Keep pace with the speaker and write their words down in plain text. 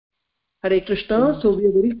Hare Krishna. So we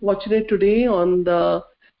are very fortunate today on the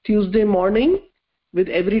Tuesday morning with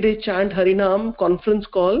Everyday Chant Harinam conference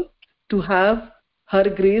call to have Her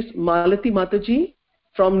Grace Malati Mataji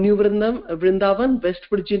from New Vrindavan, West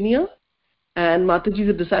Virginia. And Mataji is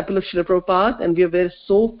a disciple of Srila Prabhupada, and we are very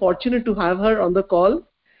so fortunate to have her on the call.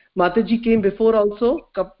 Mataji came before also,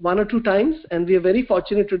 one or two times, and we are very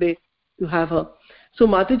fortunate today to have her. So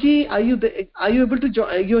Mataji, are you able to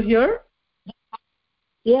join? You're here?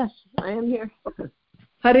 Yes, I am here.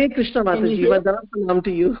 Hare Krishna Mataji, Vandana Pranam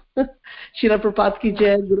to you. Srila Prabhupada ki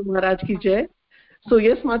jai, Guru Maharaj ki jai. So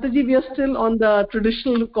yes, Mataji, we are still on the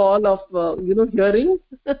traditional call of hearing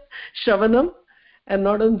Shravanam and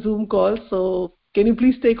not on Zoom call. So can you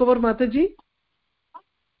please take over, Mataji?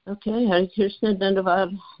 Okay, Hare Krishna,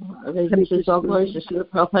 Dandavad, all glories to Srila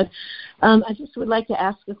Prabhupada. I just would like to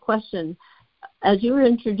ask a question. As you were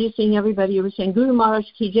introducing everybody, you were saying Guru Maharaj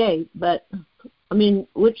ki jai, but I mean,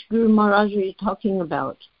 which Guru Maharaj are you talking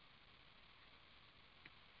about?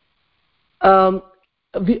 I'm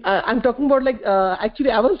talking about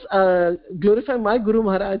actually I was glorifying my Guru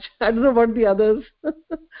Maharaj. I don't know about the others.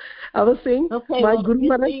 I was saying Guru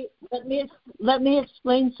Maharaj. Let me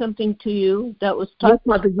explain something to you that was taught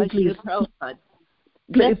by Srila Prabhupada.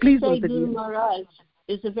 Please say Guru Maharaj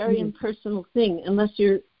is a very impersonal thing unless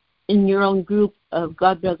you're in your own group of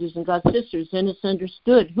God brothers and God sisters, then it's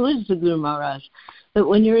understood who is the Guru Maharaj. But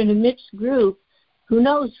when you're in a mixed group, who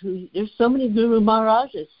knows who? There's so many Guru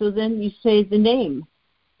Maharajas. So then you say the name.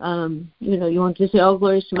 You want to say, all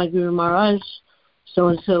glories to my Guru Maharaj, so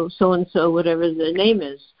and so, whatever the name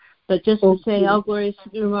is. But just to say all glories to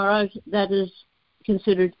Guru Maharaj, that is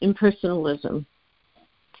considered impersonalism.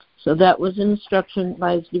 So that was an instruction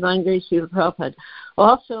by His Divine Grace Srila Prabhupada.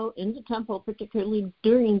 Also, in the temple, particularly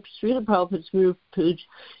during Srila Prabhupada's Guru Puja,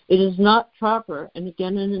 it is not proper, and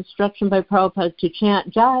again an instruction by Prabhupada, to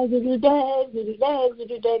chant Jai Guru Dev, Guru Dev,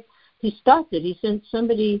 Guru Dev. He stopped it. He sent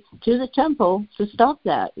somebody to the temple to stop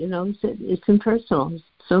that. He said it's impersonal.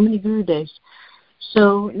 So many Guru Devs.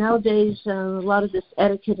 So nowadays, a lot of this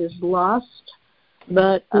etiquette is lost,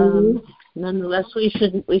 but nonetheless, we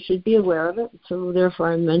should be aware of it. So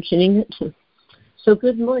therefore, I'm mentioning it. So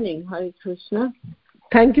good morning, Hare Krishna.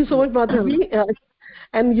 Thank you so much, Mataji.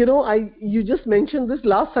 And you just mentioned this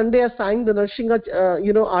last Sunday. I sang the Narsinga,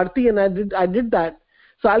 Aarti, and I did that.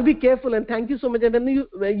 So I'll be careful. And thank you so much. And then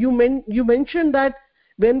you mentioned that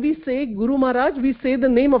when we say Guru Maharaj, we say the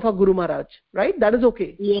name of our Guru Maharaj, right? That is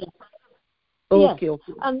okay. Yes. Okay.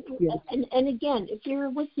 Yes. And again, if you're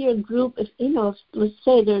with your group, if let's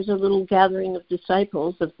say there's a little gathering of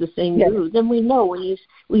disciples of the same Guru, then we know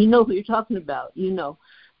we know who you're talking about,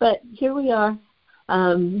 But here we are,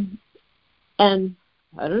 and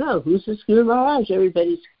I don't know who's this Guru Maharaj.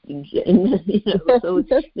 Everybody's, so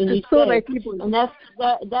then so rightly put. And that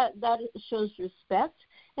shows respect,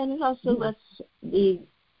 and it also lets the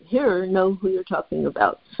hearer know who you're talking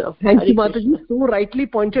about. So thank you, Mataji. So rightly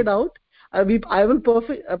pointed out. I will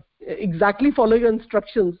exactly follow your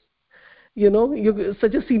instructions. You're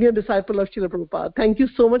such a senior disciple of Srila Prabhupada. Thank you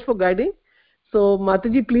so much for guiding. So,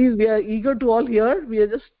 Mataji, please, we are eager to all hear. We are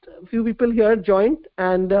just a few people here joined,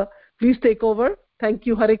 and please take over. Thank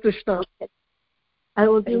you, Hare Krishna. I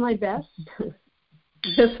will do my best.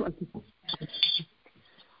 Yes, Mataji.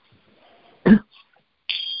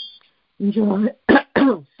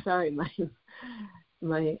 Sorry,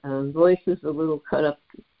 my voice is a little cut up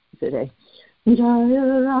today. Jaya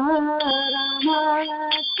Rama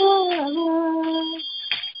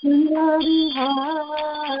Sundari Hari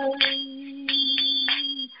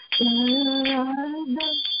Jaya Rama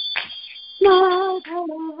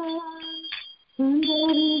Madhava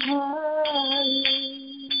Sundari Hari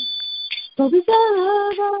Gopijana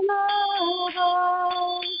Rama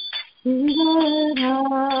Sundari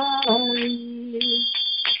Hari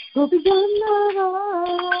Gopijana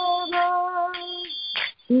Rama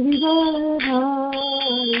Sundari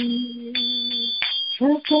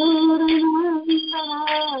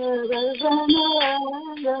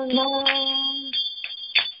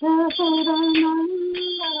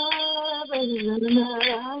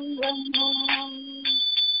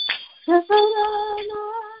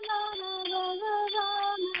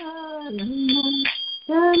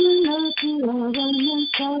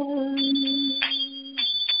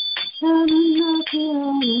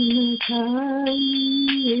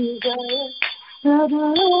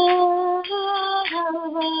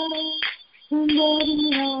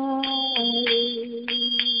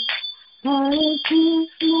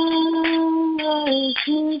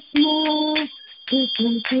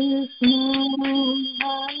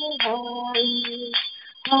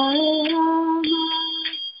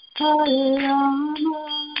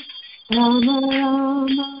Rama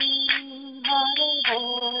Rama Hare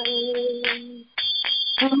Hare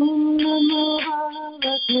Om Namo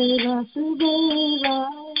Bhagavate Vasudevaya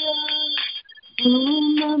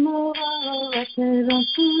Om Namo Bhagavate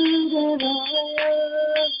Vasudevaya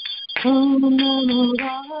Om Namo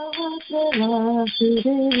Bhagavate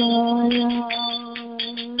Vasudevaya.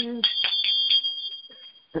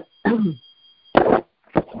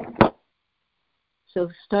 So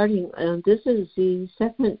starting, this is the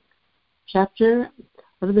second chapter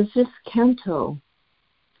of the fifth canto,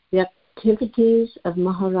 the activities of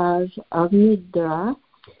Maharaj Agnidhara,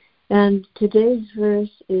 and today's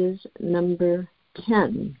verse is number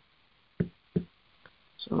 10.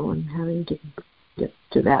 So I'm having to get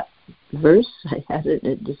to that verse. I had it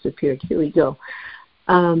and it disappeared. Here we go.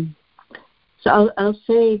 So I'll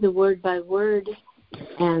say the word by word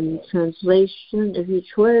and translation of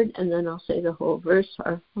each word, and then I'll say the whole verse,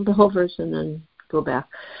 or the whole verse, and then go back.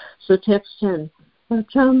 So text 10.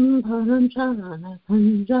 Vacham param charana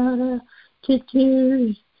panjara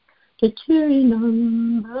titirinam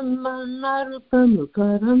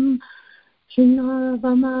brahmanarupamukaram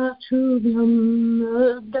shinavamachubhyam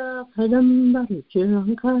abda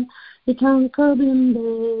kadambaruchiranka itanka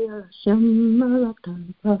bimbeya shammalatan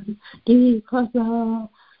dikasa.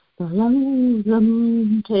 Are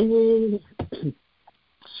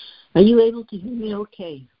you able to hear me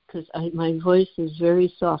okay? Because my voice is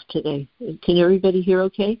very soft today. Can everybody hear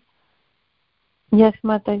okay? Yes,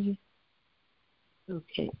 Mataji.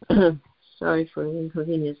 Okay. Sorry for the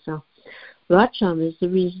inconvenience. So, Vacham is the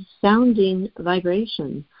resounding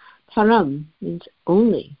vibration. Param means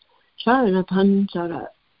only. Charana Panjara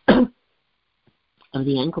of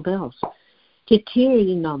the ankle bells.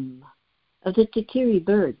 Titirinam of the Titiri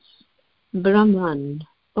birds. Brahman,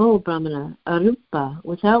 O Brahmana, Arupa,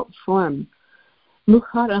 without form.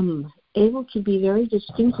 Mukharam, able to be very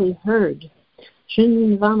distinctly heard.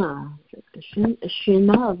 Shinavama,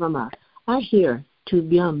 I hear.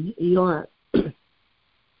 Tubhyam, your.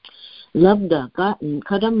 Labda, gotten.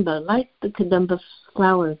 Kadamba, like the kadamba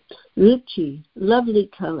flower. Ruchi, lovely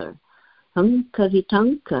color.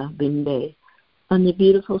 Hankavitanka, bimbe, on the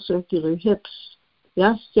beautiful circular hips.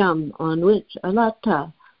 Yasyam, on which.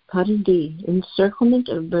 Alata, Paridi, encirclement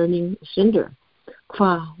of burning cinder.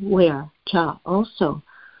 Kwa, where. Cha, also.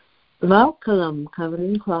 Valkalam,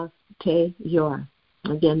 covering cloth. Te, your.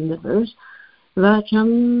 Again the verse.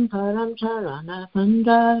 Vacham param charana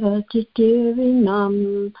pandara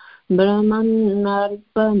titirinam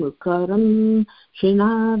brahmanarpa mukaram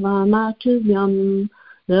srinavamatubhyam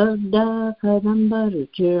labda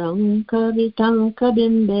kadambaruchiram kavitam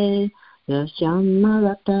kabimbe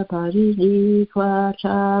Yasyamalata paridi kwa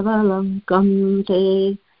chavalankam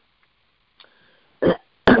te.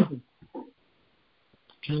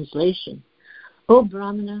 Translation. O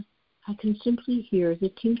Brahmana, I can simply hear the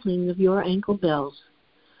tinkling of your ankle bells.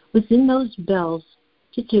 Within those bells,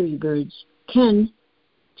 Titiri birds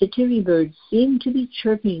seem to be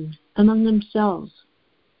chirping among themselves.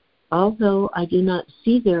 Although I do not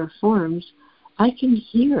see their forms, I can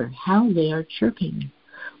hear how they are chirping.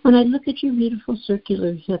 When I look at your beautiful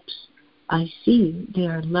circular hips, I see they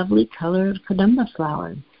are lovely colored kadamba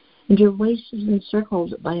flower, and your waist is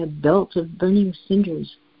encircled by a belt of burning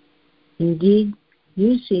cinders. Indeed,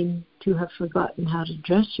 you seem to have forgotten how to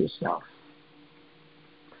dress yourself.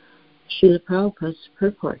 Srila Prabhupada's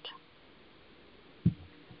purport.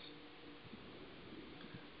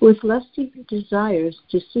 With lusty desires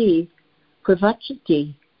to see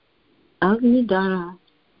Pravachati, Agnidhara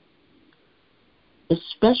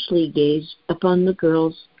especially gazed upon the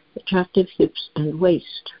girl's attractive hips and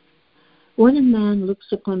waist. When a man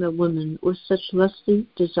looks upon a woman with such lusty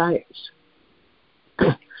desires,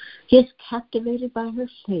 he is captivated by her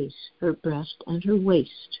face, her breast, and her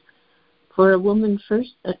waist. For a woman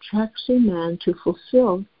first attracts a man to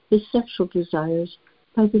fulfill his sexual desires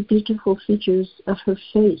by the beautiful features of her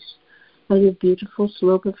face, by the beautiful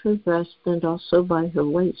slope of her breast, and also by her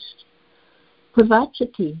waist.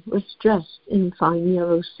 Pravachati was dressed in fine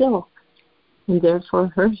yellow silk, and therefore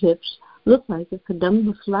her hips looked like a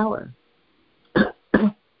kadamba flower.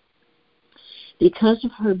 Because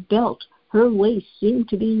of her belt, her waist seemed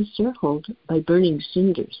to be encircled by burning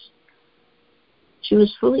cinders. She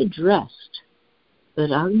was fully dressed, but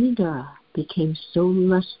Agnidhara became so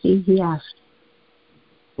lusty he asked,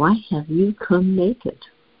 "Why have you come naked?"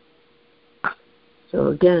 So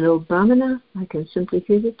again, O Brahmana, I can simply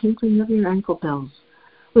hear the tinkling of your ankle bells.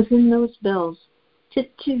 Within those bells,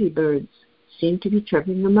 Titiri birds seem to be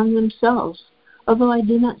chirping among themselves. Although I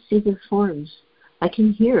do not see their forms, I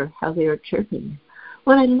can hear how they are chirping.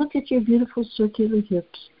 When I look at your beautiful circular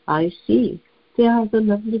hips, I see They are the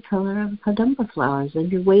lovely color of kadamba flowers,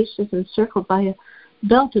 and your waist is encircled by a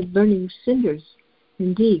belt of burning cinders.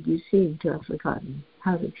 Indeed, you seem to have forgotten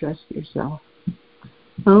how to dress yourself.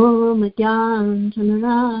 Om Adyan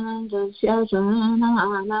Tamaranda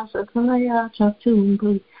Syajana Sakalaya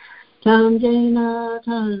Chaktumpu Tamjena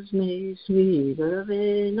Tasme Sri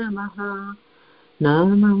Gurave Namaha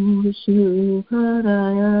Namam Vishnu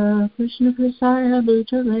Karaya Krishna Prasaya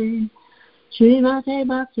Bhutale Srimate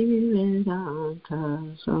Bhakti Vedanta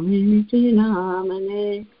Swamiti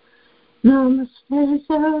Namane Namaste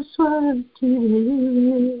Saraswati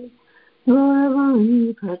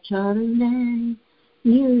Gauravani Pracharane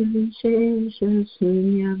Nirvishesha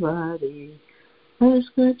Sunyavadi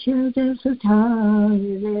Askacha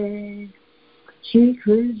Desatare Shri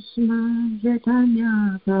Krishna Chaitanya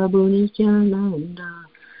Prabhu Nityananda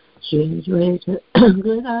Shri Dvaita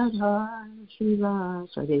Gadadhar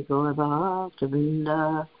Srivasadi Gaura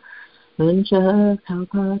Bhaktivinoda Vancha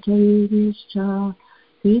Kalpataridischa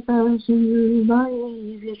Vipa Sindhu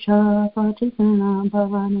Vaivyacha Patikanam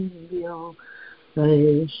Pavanebhyo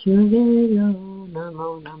Vaishnaveyo Namo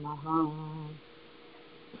Namaha.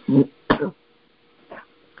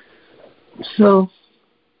 So,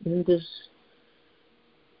 in this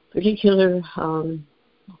particular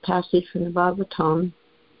passage from the Bhagavatam,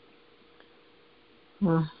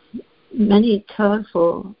 many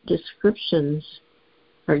colorful descriptions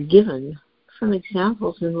are given from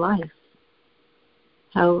examples in life.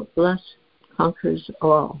 How lust conquers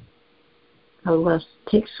all, how lust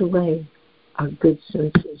takes away our good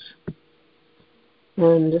senses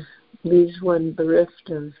and leaves one bereft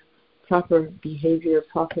of proper behavior,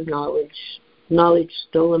 proper knowledge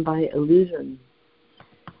stolen by illusion.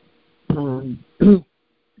 So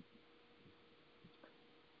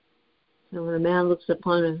when a man looks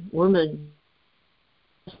upon a woman,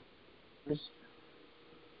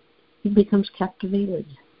 he becomes captivated,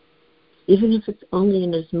 even if it's only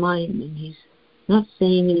in his mind and he's not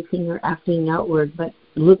saying anything or acting outward, but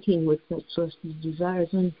looking with that source of desires,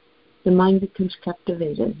 and the mind becomes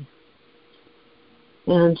captivated.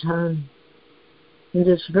 And in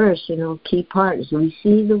this verse, key part is we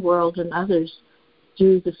see the world and others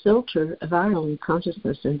through the filter of our own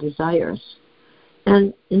consciousness and desires.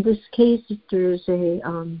 And in this case, there's a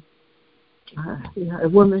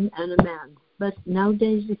woman and a man. But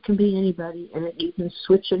nowadays it can be anybody, and you can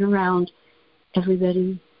switch it around.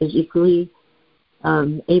 Everybody is equally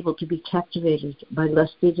able to be captivated by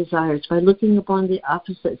lusty desires, by looking upon the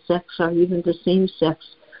opposite sex or even the same sex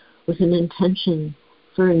with an intention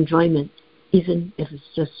for enjoyment, even if it's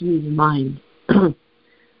just through the mind.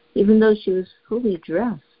 Even though she was fully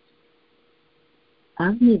dressed,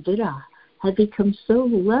 Agnidhara had become so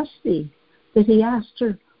lusty that he asked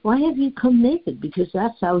her, "Why have you come naked?" Because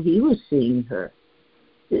that's how he was seeing her.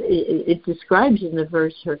 It describes in the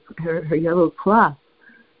verse her yellow cloth.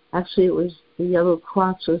 Actually, it was the yellow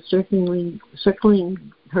cloth was circling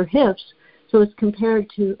her hips, so it's compared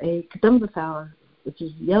to a kadamba flower, which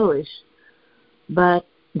is yellowish. But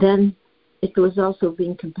then it was also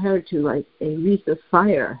being compared to like a wreath of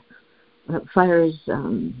fire. Fire is,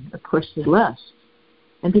 of course, the lust.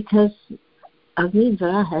 And because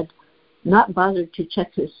Agnidhara had not bothered to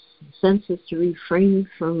check his senses, to refrain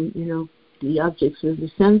from, the objects of the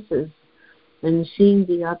senses, and seeing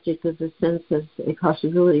the object of the sense as a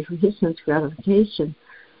possibility for his sense gratification,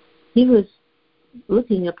 he was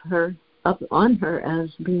looking up on her as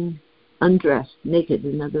being undressed, naked,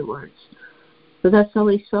 in other words. So that's how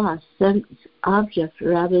he saw a sense object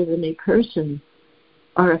rather than a person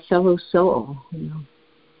or a fellow soul.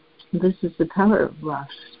 This is the power of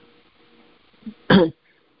lust.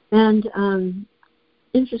 And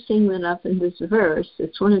interestingly enough, in this verse,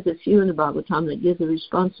 it's one of the few in the Bhagavatam that gives the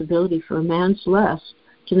responsibility for a man's lust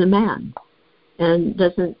to the man, and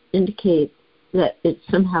doesn't indicate that it's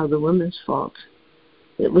somehow the woman's fault.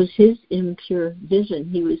 It was his impure vision.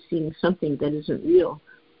 He was seeing something that isn't real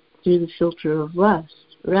through the filter of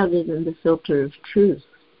lust rather than the filter of truth.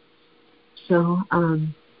 So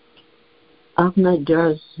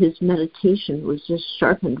Agnidhara's his meditation was just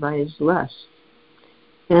sharpened by his lust.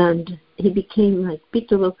 And he became like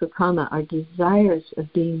Pitaloka Kama, our desires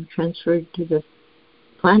of being transferred to the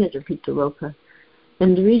planet of Pitaloka.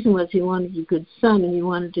 And the reason was he wanted a good son, and he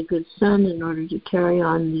wanted a good son in order to carry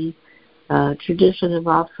on the tradition of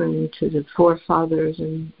offering to the forefathers,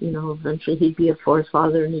 and, eventually he'd be a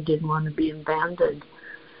forefather and he didn't want to be abandoned.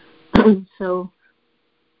 So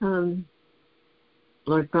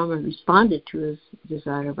Lord Brahma responded to his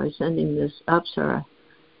desire by sending this Apsara.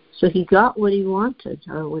 So he got what he wanted,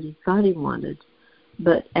 or what he thought he wanted.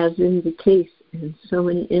 But as in the case in so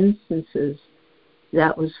many instances,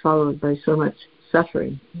 that was followed by so much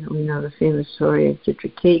suffering. We know the famous story of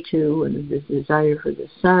Chitraketu and the desire for the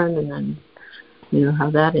sun, and then how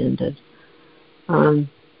that ended. I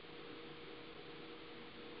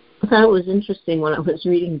thought it was interesting when I was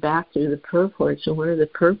reading back through the purports, and one of the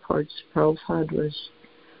purports Prabhupada was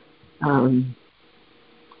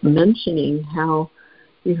mentioning how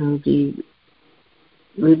the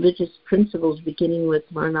religious principles beginning with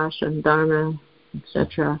Varnashram Dharma,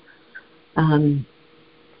 etc.,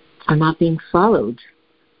 are not being followed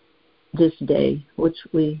this day, which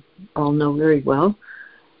we all know very well.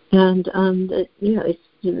 And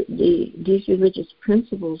these religious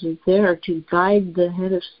principles are there to guide the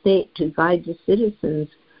head of state, to guide the citizens,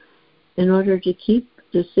 in order to keep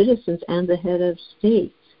the citizens and the head of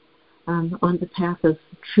state on the path of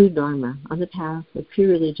true Dharma, on the path of pure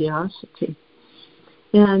religiosity.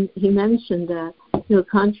 And he mentioned that,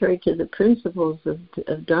 contrary to the principles of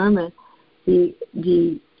Dharma,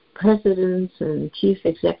 the presidents and chief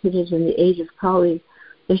executives in the age of Kali,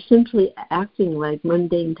 they're simply acting like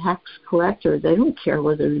mundane tax collectors. They don't care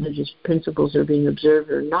whether religious principles are being observed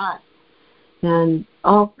or not. And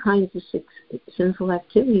all kinds of sinful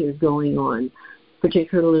activity are going on,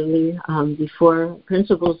 particularly before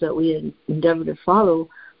principles that we endeavor to follow,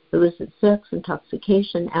 illicit sex,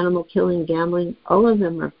 intoxication, animal killing, gambling, all of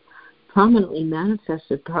them are prominently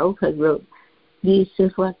manifested. Prabhupada wrote, these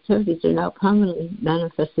sinful activities are now prominently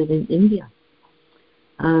manifested in India.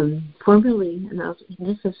 Formerly, and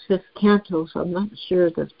this is 5th canto, so I'm not sure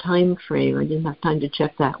the time frame. I didn't have time to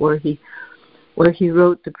check that where he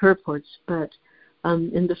wrote the purports. But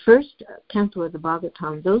in the 1st canto of the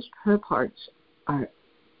Bhagavatam, those purports are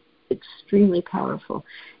extremely powerful,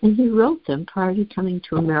 and he wrote them prior to coming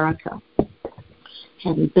to America.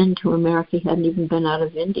 Hadn't been to America, hadn't even been out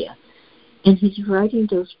of India. And he's writing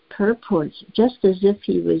those purports just as if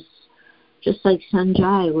he was, just like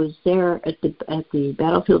Sanjay was there at the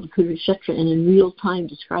battlefield of Kurukshetra and in real time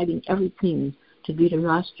describing everything to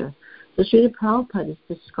Dhritarashtra. So Srila Prabhupada is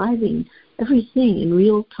describing everything in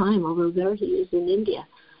real time, although there he is in India.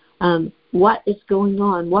 What is going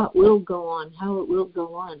on, what will go on, how it will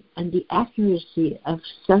go on. And the accuracy of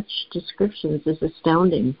such descriptions is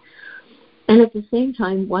astounding. And at the same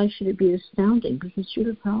time, why should it be astounding? Because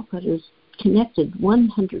Srila Prabhupada is connected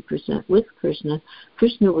 100% with Krishna.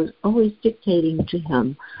 Krishna was always dictating to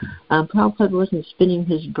him. Prabhupada wasn't spinning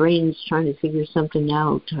his brains trying to figure something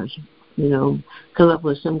out or, come up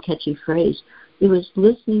with some catchy phrase. He was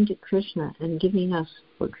listening to Krishna and giving us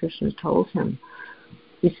what Krishna told him.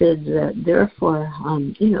 He said that, therefore,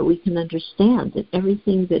 we can understand that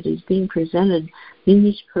everything that is being presented in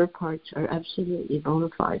these purports are absolutely bona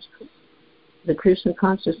fide. The Krishna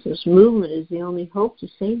consciousness movement is the only hope to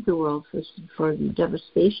save the world for the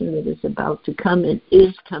devastation that is about to come and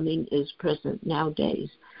is coming, is present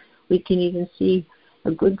nowadays. We can even see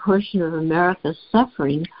a good portion of America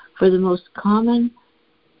suffering for the most common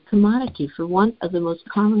commodity, for one of the most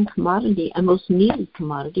common commodity and most needed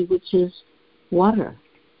commodity, which is water.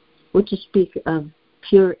 Which to speak of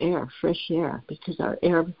pure air, fresh air, because the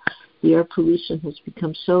air pollution has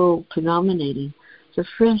become so predominating. So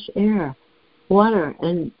fresh air, water,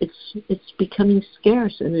 and it's becoming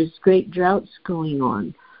scarce, and there's great droughts going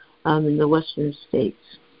on in the western states.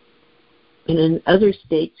 And in other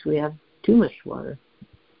states, we have too much water.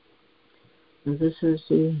 And this is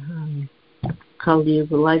the Kali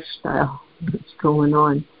Yuga lifestyle that's going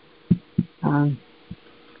on.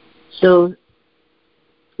 So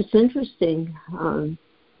it's interesting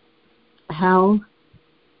how,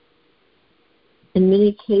 in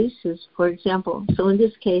many cases, for example, so in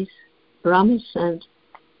this case, Rama sent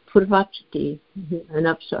Purvachati, an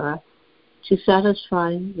Apsara, to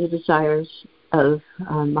satisfy the desires of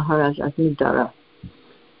Maharaj Agnidhara.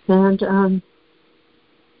 And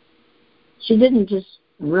she didn't just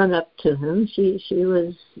run up to him. She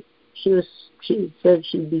said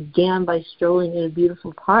she began by strolling in a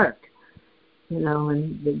beautiful park.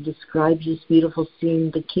 And it describes this beautiful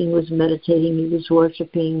scene. The king was meditating, he was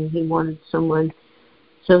worshiping, he wanted someone.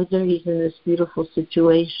 So there he's in this beautiful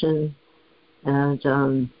situation,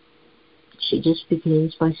 and she just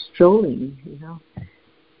begins by strolling,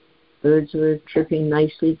 Birds were chirping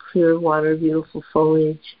nicely, clear water, beautiful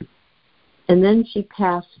foliage. And then she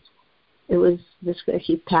passed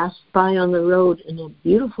by on the road in a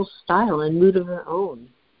beautiful style and mood of her own.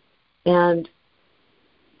 And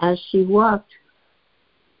as she walked,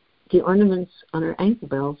 the ornaments on her ankle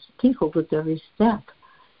bells tinkled with every step.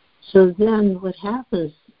 So then what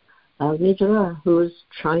happens, Agnidhara, who was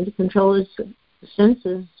trying to control his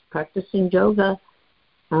senses, practicing yoga,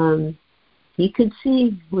 he could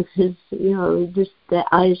see with his, just the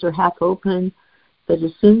eyes are half open, But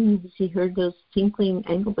as soon as he heard those tinkling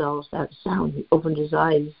ankle bells, that sound, he opened his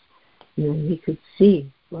eyes, and then he could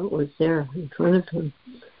see what was there in front of him.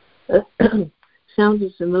 Sound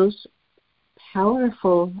is the most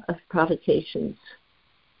powerful of provocations.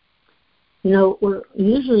 You know, we're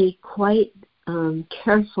usually quite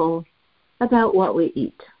careful about what we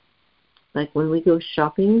eat. Like when we go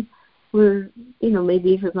shopping, we're,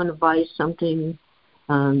 maybe if you're going to buy something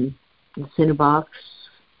that's in a box,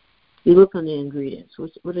 you look on the ingredients.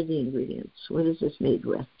 What are the ingredients? What is this made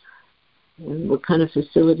with? And what kind of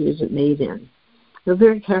facility is it made in? We're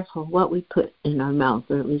very careful what we put in our mouth,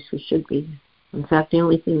 or at least we should be. In fact, the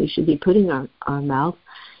only thing we should be putting in our mouth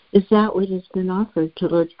is that which has been offered to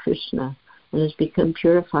Lord Krishna and has become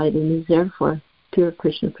purified and is therefore pure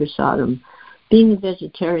Krishna prasadam. Being a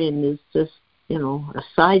vegetarian is just, a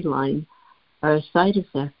sideline or a side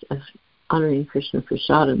effect of honoring Krishna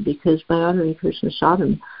prasadam, because by honoring Krishna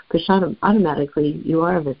prasadam, automatically you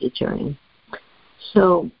are a vegetarian.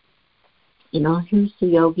 So, here's the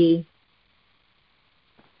yogi,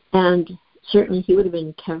 and certainly he would have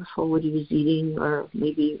been careful what he was eating, or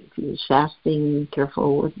maybe if he was fasting,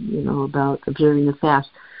 careful with, about observing the fast.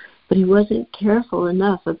 But he wasn't careful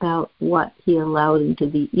enough about what he allowed into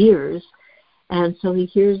the ears, and so he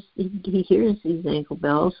hears these ankle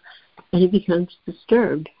bells, and he becomes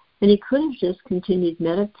disturbed. And he could have just continued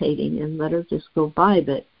meditating and let her just go by,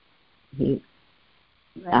 but he,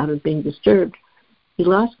 out of being disturbed, he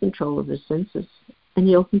lost control of his senses, and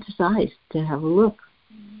he opened his eyes to have a look.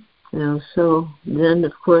 So then,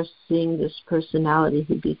 of course, seeing this personality,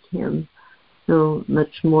 he became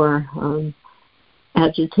much more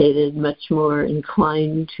agitated, much more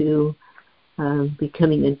inclined to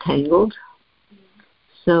becoming entangled.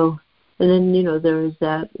 So, and then, there was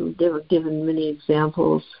that, they were given many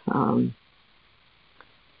examples. Was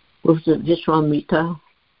it Vishwamitra?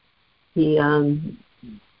 He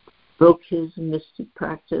broke his mystic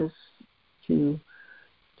practice to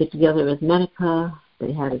get together with Menaka.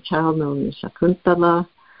 They had a child known as Shakuntala.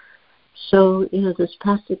 So, this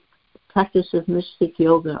practice of mystic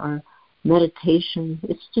yoga or meditation,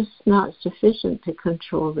 it's just not sufficient to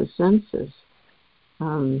control the senses.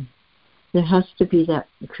 There has to be that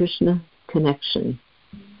Krishna connection.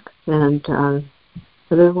 And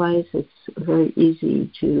otherwise, it's very easy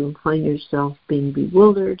to find yourself being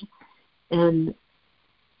bewildered and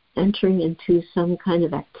entering into some kind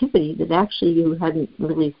of activity that actually you hadn't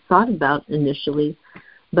really thought about initially,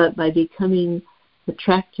 but by becoming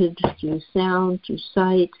attracted to sound, to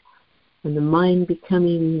sight, and the mind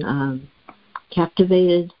becoming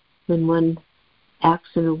captivated, when one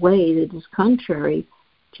acts in a way that is contrary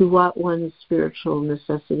to what one's spiritual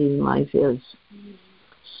necessity in life is.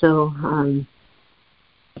 So,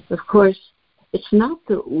 of course, it's not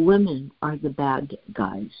that women are the bad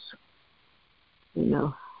guys.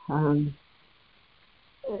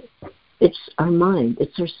 It's our mind,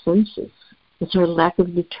 it's our senses, it's our lack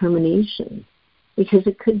of determination, because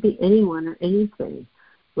it could be anyone or anything.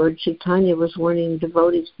 Lord Chaitanya was warning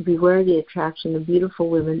devotees to beware the attraction of beautiful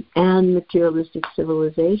women and materialistic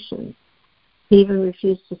civilization. He even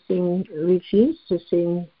refused to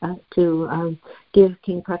give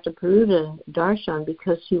King Prataparudra darshan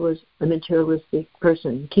because he was a materialistic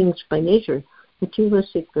person. Kings by nature,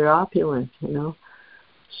 materialistic, they're opulent,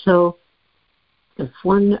 So if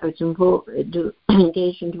one is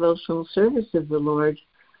engaged in devotional service of the Lord,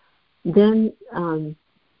 then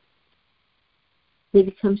they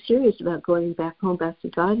become serious about going back home, back to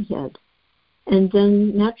Godhead. And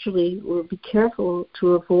then naturally we'll be careful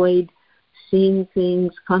to avoid seeing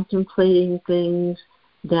things, contemplating things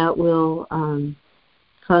that will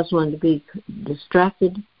cause one to be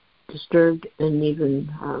distracted, disturbed, and even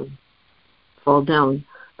fall down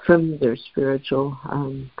from their spiritual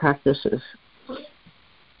practices.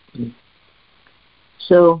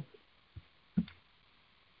 So,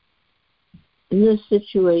 in this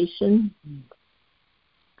situation,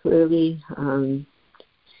 clearly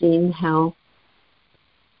seeing how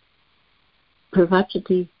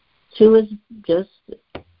Parvati, she was just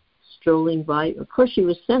strolling by. Of course, she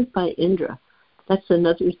was sent by Indra. That's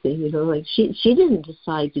another thing, she didn't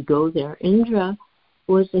decide to go there. Indra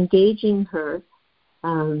was engaging her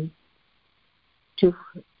to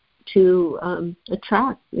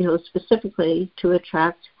attract, specifically to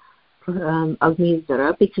attract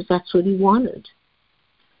Agni-Dara, because that's what he wanted.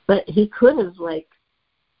 But he could have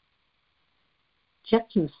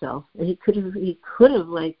checked himself, and he could have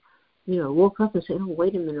woke up and said, "Oh,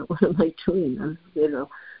 wait a minute, what am I doing?"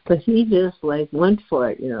 But he just went for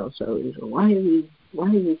it, So he said, "Why have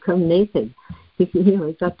you come naked?" He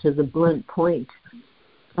got to the blunt point.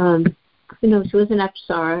 she was an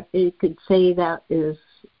apsara. You could say that is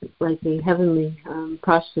like a heavenly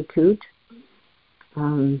prostitute.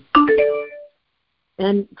 And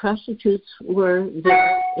prostitutes were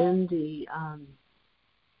there in the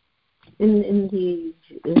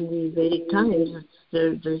Vedic times.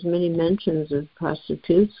 There's many mentions of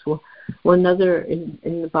prostitutes. One other in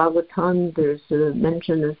the Bhagavatam, there's a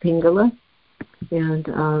mention of Pingala,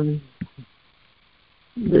 and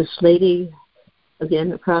this lady,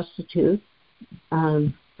 again a prostitute.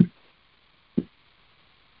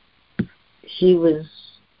 She was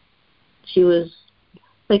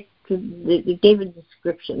like they gave a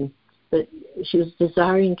description, but she was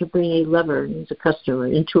desiring to bring a lover as a customer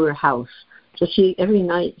into her house. So every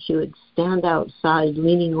night she would stand outside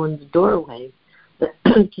leaning on the doorway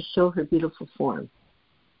to show her beautiful form.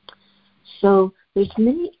 So there's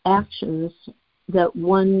many actions that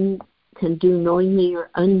one can do knowingly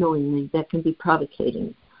or unknowingly that can be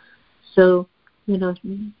provocating. So,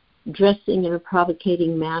 dressing in a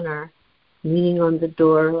provocating manner, leaning on the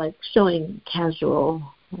door, like showing a casual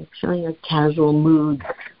mood,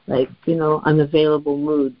 like, unavailable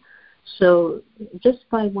mood. So just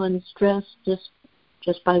by one's dress, just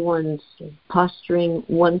by one's posturing,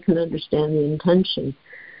 one can understand the intention.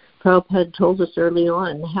 Prabhupada told us early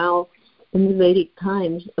on how in the Vedic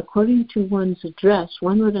times, according to one's dress,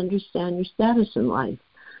 one would understand your status in life.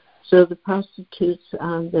 So the prostitutes,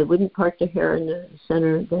 they wouldn't part their hair in the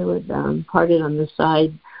center. They would part it on the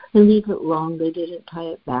side and leave it long. They didn't tie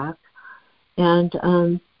it back, and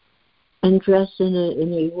dress in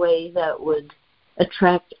a way that would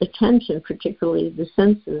attract attention, particularly the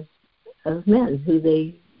senses of men, who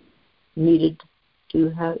they needed to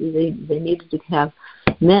have. They needed to have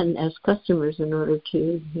men as customers in order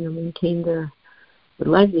to maintain their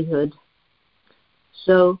livelihood.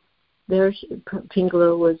 So there,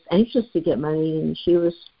 Pingala was anxious to get money, and she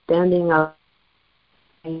was standing up.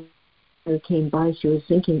 And it came by. She was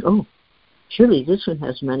thinking, "Oh, surely this one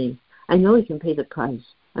has money. I know he can pay the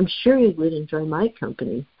price. I'm sure he would enjoy my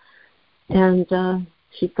company." And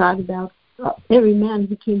she thought about every man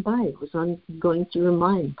who came by. It was going through her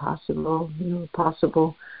mind, possible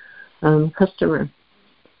customer.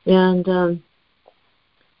 And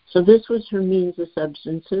so this was her means of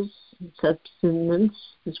subsistence,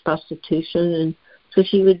 this prostitution. And so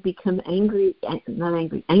she would become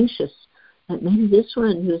anxious that maybe this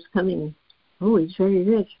one who's coming, oh, he's very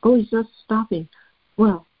rich. Oh, he's not stopping.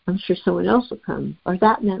 Well, I'm sure someone else will come, or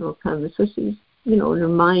that man will come. And so she's, in her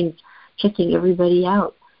mind, checking everybody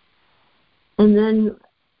out. And then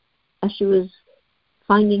as she was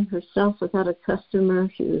finding herself without a customer,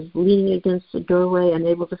 she was leaning against the doorway,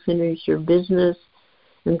 unable to finish her business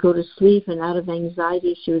and go to sleep. And out of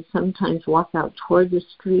anxiety, she would sometimes walk out toward the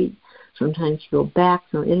street, sometimes go back,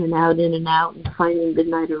 so in and out, and finally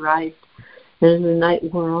midnight arrived. And as the night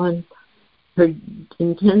wore on, her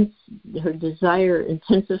desire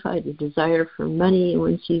intensified, the desire for money. And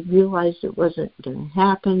when she realized it wasn't going to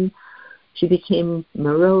happen, she became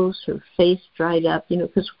morose. Her face dried up.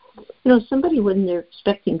 Because somebody, when they're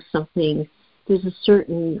expecting something, there's a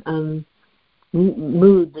certain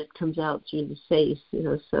mood that comes out through the face.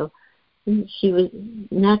 So she was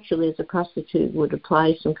naturally, as a prostitute, would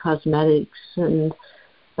apply some cosmetics, and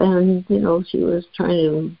she was trying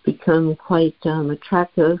to become quite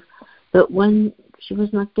attractive. But when she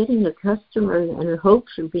was not getting a customer and her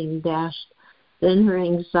hopes were being dashed, then her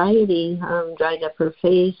anxiety dried up her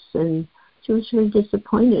face, and she was very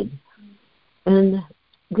disappointed. And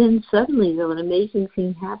then suddenly, though, an amazing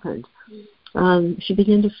thing happened. She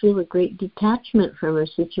began to feel a great detachment from her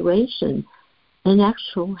situation, and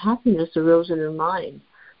actual happiness arose in her mind.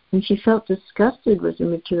 And she felt disgusted with her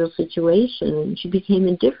material situation, and she became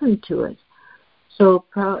indifferent to it. So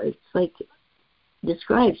it's like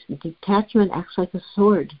describes detachment acts like a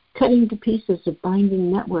sword, cutting to pieces a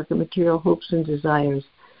binding network of material hopes and desires.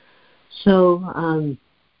 So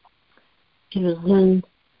then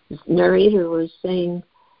this narrator was saying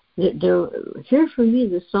that hear for me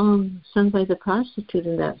the song sung by the prostitute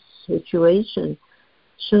in that situation.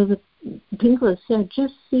 So the Pingala said,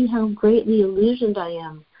 just see how greatly illusioned I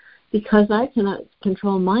am, because I cannot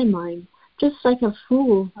control my mind. Just like a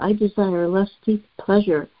fool, I desire lusty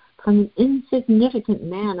pleasure from an insignificant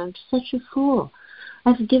man. I'm such a fool.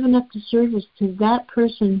 I've given up the service to that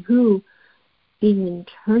person who, being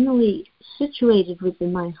internally situated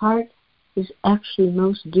within my heart, is actually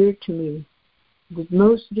most dear to me. The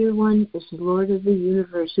most dear one is the Lord of the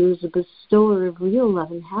universe, who is a bestower of real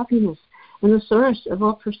love and happiness and the source of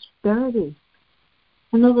all prosperity.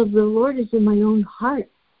 And although the Lord is in my own heart,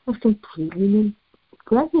 I've completely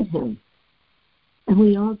neglected him. And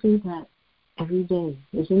we all do that every day,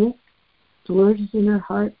 isn't it? The Lord is in our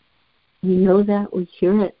heart. We know that, we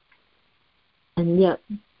hear it, and yet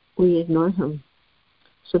we ignore him.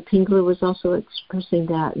 So Pingala was also expressing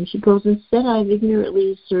that. And she goes, instead I've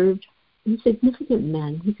ignorantly served insignificant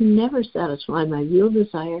men who can never satisfy my real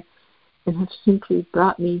desire and have simply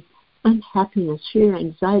brought me unhappiness, fear,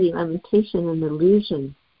 anxiety, lamentation, and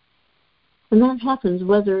illusion. And that happens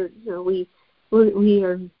whether we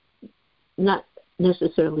are not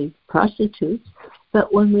necessarily prostitutes,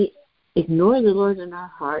 but when we ignore the Lord in our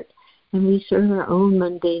heart and we serve our own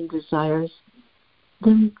mundane desires,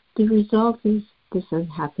 then the result is this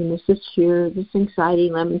unhappiness, this fear, this anxiety,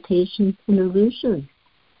 lamentation, and illusion.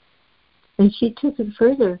 And she took it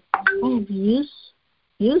further. I have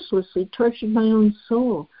uselessly tortured my own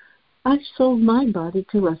soul. I've sold my body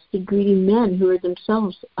to lusty, greedy men who are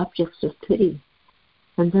themselves objects of pity,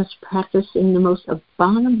 and thus practicing the most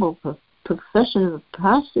abominable profession of a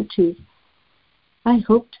prostitute. I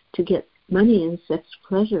hoped to get money and sex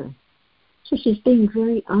pleasure. So she's being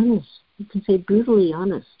very honest. You can say brutally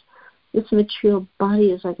honest. This material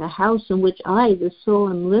body is like a house in which I, the soul,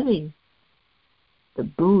 am living. The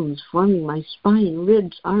bones forming my spine,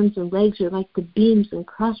 ribs, arms, and legs are like the beams and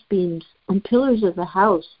crossbeams and pillars of the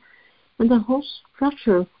house, and the whole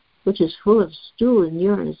structure, which is full of stool and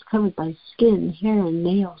urine, is covered by skin, hair, and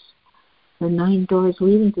nails. The 9 doors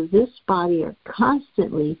leading to this body are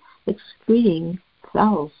constantly excreting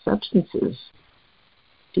foul substances.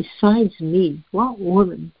 Besides me, what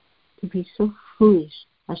woman could be so foolish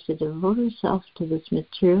as to devote herself to this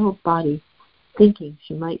material body, thinking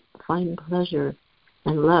she might find pleasure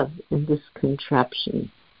and love in this contraption?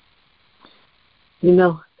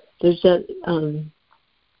 There's that,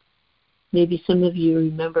 maybe some of you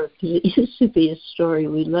remember, because it used to be a story.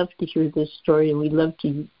 We love to hear this story, and we love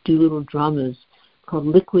to do little dramas called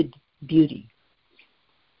Liquid Beauty.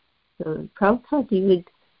 So Prabhupada, he would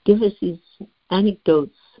give us these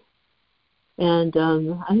anecdotes, and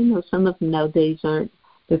I don't know, some of them nowadays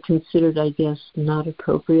they're considered, I guess, not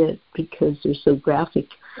appropriate because they're so graphic.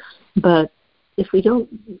 But if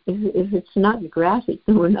it's not graphic,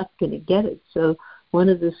 then we're not going to get it. So one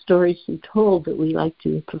of the stories he told that we like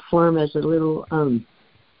to perform as a little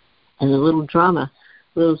drama,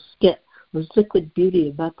 a little skit, was Liquid Beauty,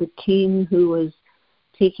 about the king who was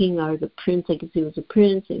taking, or the prince, I guess he was a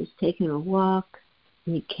prince, he was taking a walk,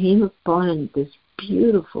 and he came upon this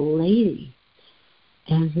beautiful lady,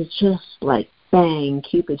 and it's just like, bang,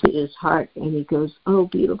 Cupid hit his heart, and he goes, oh,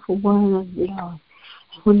 beautiful one,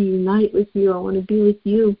 I want to unite with you, I want to be with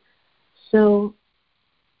you. So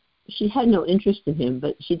she had no interest in him,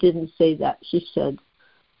 but she didn't say that. She said,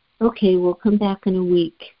 okay, we'll come back in a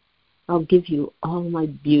week. I'll give you all my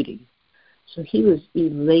beauty. So he was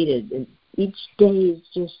elated, and each day is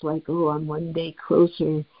just like, oh, I'm one day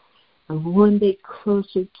closer. I'm one day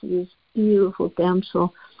closer to this beautiful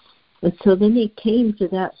damsel. And so then he came to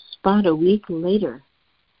that spot a week later,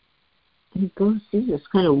 and he goes, he's this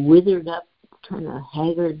kind of withered up, kind of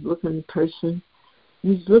haggard-looking person.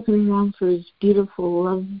 And he's looking around for his beautiful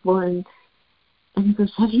loved one, and he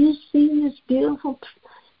goes, have you seen this beautiful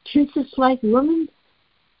princess-like woman?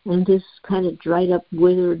 And this kind of dried-up,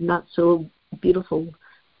 withered, not-so-beautiful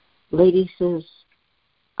lady says,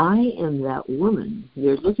 I am that woman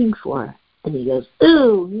you're looking for. And he goes,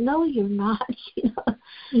 ooh, no, you're not.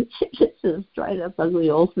 It's this dried-up, ugly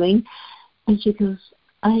old thing. And she goes,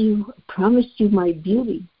 I promised you my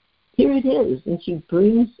beauty. Here it is. And she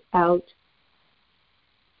brings out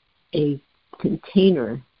a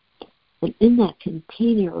container. And in that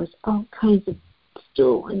container was all kinds of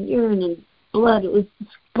stool and urine and blood. It was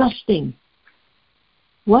disgusting.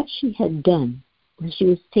 What she had done was she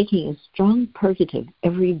was taking a strong purgative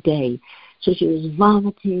every day. So she was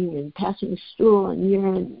vomiting and passing stool and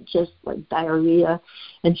urine, just like diarrhea,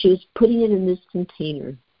 and she was putting it in this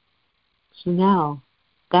container. So now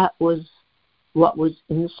that was what was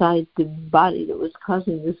inside the body that was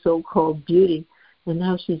causing the so-called beauty, and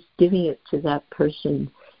now she's giving it to that person,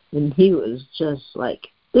 and he was just like,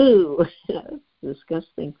 ooh, that's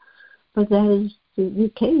disgusting. But that is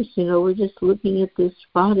the case, we're just looking at this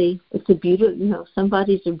body. It's a beautiful, some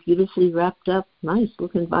bodies are beautifully wrapped up,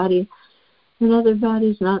 nice-looking body, and other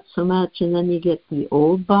bodies not so much. And then you get the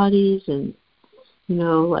old bodies, and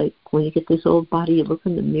like when you get this old body, you look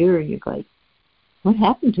in the mirror and you're like, what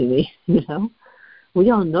happened to me?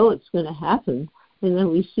 We all know it's going to happen, and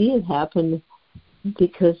then we see it happen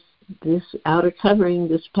because this outer covering,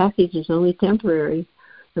 this package is only temporary,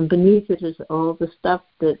 and beneath it is all the stuff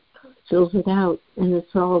that fills it out, and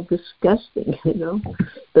it's all disgusting,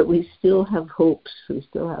 but we still have hopes. We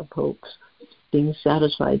still have hopes being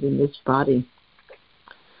satisfied in this body.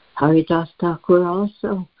 Haridas Thakur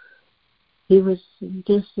also he was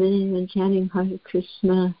just sitting and chanting Hare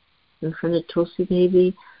Krishna in front of Tulsi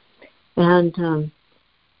Devi, and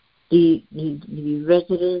the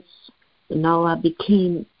residents, the Nawab,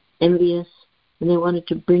 became envious, and they wanted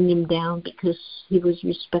to bring him down because he was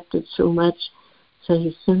respected so much. So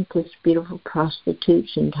he sent this beautiful prostitute,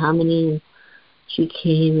 Chintamani, and she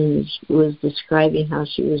came and was describing how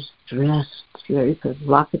she was dressed very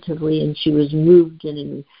provocatively, and she was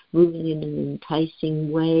moving in an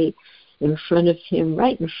enticing way in front of him,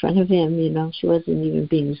 right in front of him, you know. She wasn't even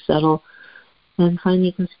being subtle. And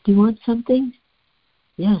finally he goes, "Do you want something?"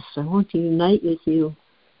 "Yes, I want to unite with you."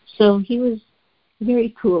 So he was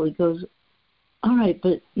very cool. He goes, "All right,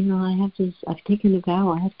 but, you know, I've taken a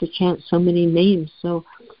vow. I have to chant so many names, so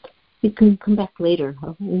you can come back later.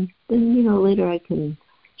 And then, you know, later I can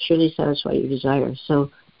surely satisfy your desire."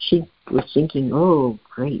 So she was thinking, oh,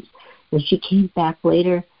 great. And she came back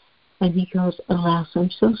later, and he goes, "Alas, I'm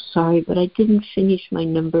so sorry, but I didn't finish my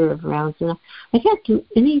number of rounds, and I can't do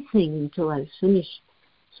anything until I've finished.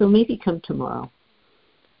 So maybe come tomorrow."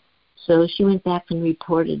 So she went back and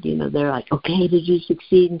reported, you know, they're like, "Okay, did you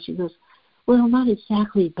succeed?" And she goes, "Well, not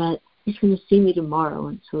exactly, but he's going to see me tomorrow."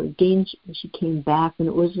 And so again, she came back, and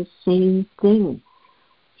it was the same thing.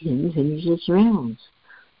 He didn't finish his rounds.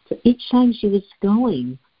 So each time she was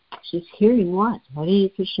going, she's hearing what? Hare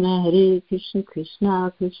Krishna, Krishna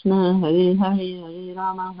Krishna, Hare Hare,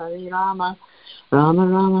 Hare Rama, Rama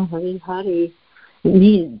Rama, Hare Hare. It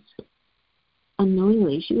means,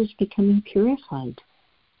 unknowingly, she was becoming purified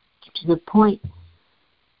to the point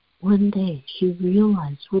one day she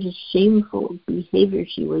realized what a shameful behavior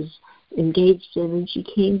she was engaged in, and she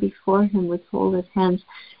came before him with folded hands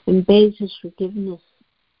and begged his forgiveness.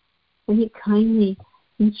 And he kindly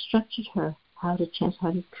instructed her how to chant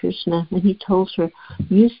Hare Krishna, and he told her,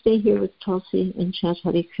 "You stay here with Tulsi and chant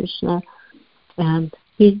Hare Krishna." And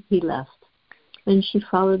he left. And she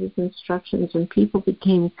followed his instructions, and people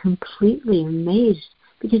became completely amazed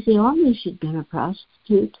because they all knew she'd been a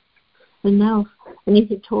prostitute. And he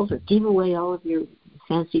had told her, "Give away all of your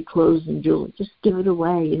fancy clothes and jewelry. Just give it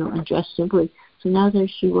away, you know, and dress simply." So now there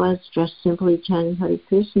she was, dressed simply, chanting Hare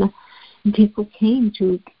Krishna. And people came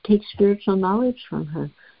to take spiritual knowledge from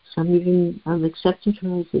her. Some even accepted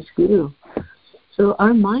her as his guru. So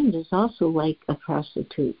our mind is also like a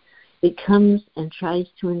prostitute. It comes and tries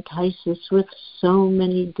to entice us with so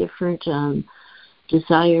many different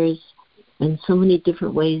desires and so many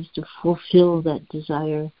different ways to fulfill that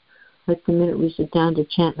desire. Like the minute we sit down to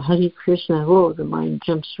chant Hare Krishna, the mind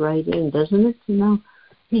jumps right in, doesn't it? You know,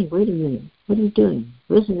 "Hey, wait a minute, what are you doing?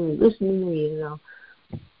 Listen to me, you know."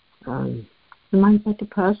 The mind's like a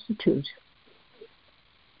prostitute.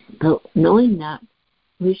 But knowing that,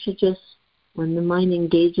 we should just, when the mind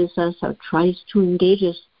engages us or tries to engage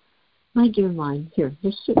us, "My dear mind, here,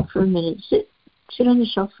 just sit for a minute. Sit on the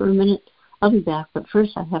shelf for a minute. I'll be back, but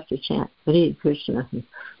first I have to chant Hare Krishna."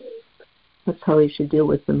 That's how we should deal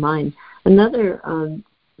with the mind. Another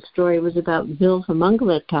story was about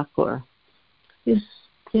Bilvamangala Thakur. He's,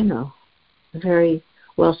 you know, a very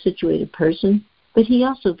well-situated person, but he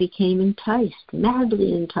also became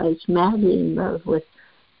madly in love with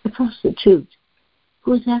a prostitute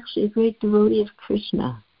who was actually a great devotee of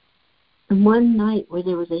Krishna. And one night where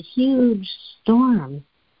there was a huge storm,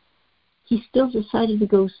 he still decided to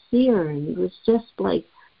go see her, and he was just like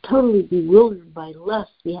totally bewildered by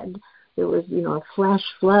lust. There was, you know, a flash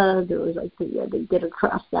flood. There was like they had to get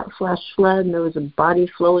across that flash flood, and there was a body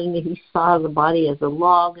flowing, and he saw the body as a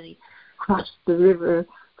log, and he crossed the river,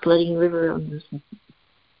 flooding river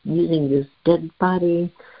using this dead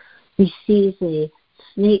body. He sees a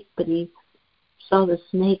snake, but he saw the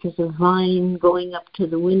snake as a vine going up to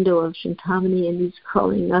the window of Chintamani, and he's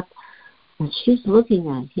crawling up, and she's looking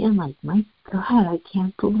at him like, "My God, I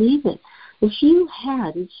can't believe it." And she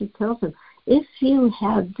tells him, "If you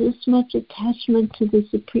had this much attachment to the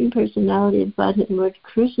Supreme Personality of Godhead, Lord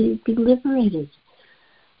Krishna, you'd be liberated."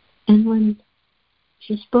 And when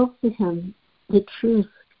she spoke to him the truth,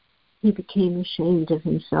 he became ashamed of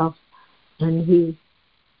himself, and he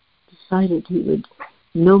decided he would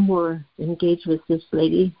no more engage with this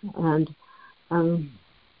lady, and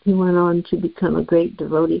he went on to become a great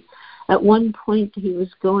devotee. At one point he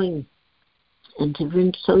was going to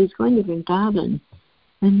Vrindavan,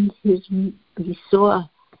 and he saw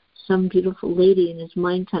some beautiful lady, and his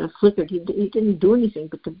mind kind of flickered. He didn't do anything,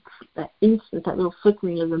 but that little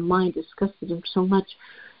flickering of the mind disgusted him so much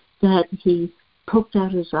that he poked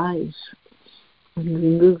out his eyes and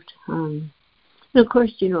removed. And of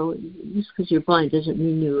course, you know, just because you're blind doesn't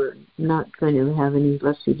mean you're not going to have any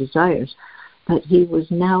lusty desires. But he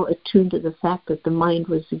was now attuned to the fact that the mind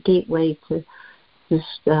was the gateway to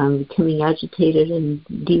just becoming agitated and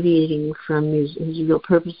deviating from his real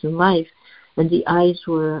purpose in life. And the eyes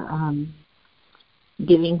were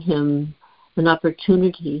giving him an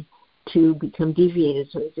opportunity to become deviated,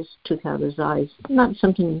 so he just took out his eyes. Not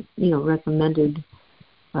something, recommended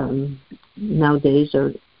nowadays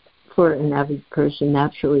or for an average person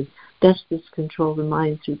naturally. Best is control the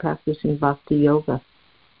mind through practicing bhakti yoga.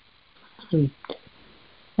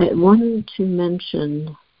 I wanted to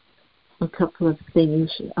mention a couple of things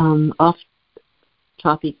off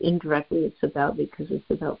topic indirectly because it's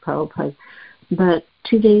about Prabhupada. But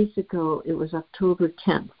 2 days ago, it was October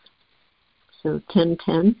 10th. So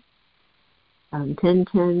 10/10,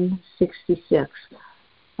 10/10/66.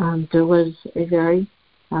 There was a very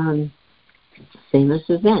famous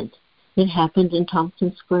event. It happened in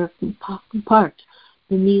Tompkins Square Park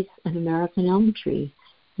beneath an American elm tree.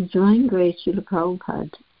 His Divine Grace, Srila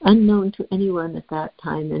Prabhupada, unknown to anyone at that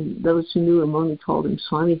time, and those who knew him only called him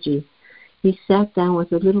Swamiji, he sat down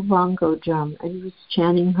with a little bongo drum and he was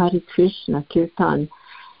chanting Hare Krishna Kirtan,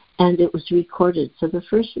 and it was recorded. So the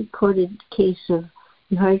first recorded case of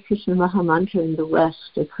the Hare Krishna Mahamantra in the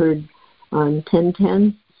West occurred on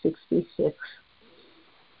 10/10/66.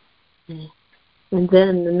 And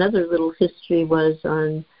then another little history was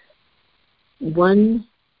on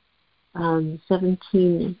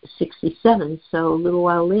 1/17/67. So a little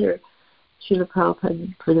while later, Srila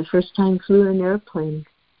Prabhupada for the first time flew an airplane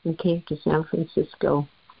and came to San Francisco.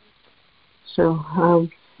 So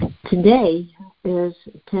today is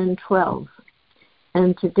 10/12.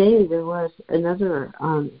 And today there was another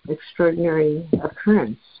extraordinary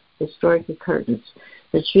historic occurrence,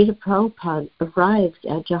 that Srila Prabhupada arrived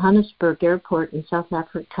at Johannesburg Airport in South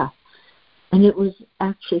Africa. And it was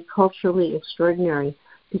actually culturally extraordinary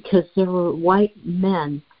because there were white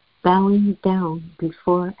men bowing down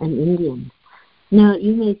before an Indian. Now,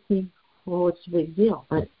 you may think, well, what's the big deal?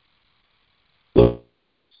 But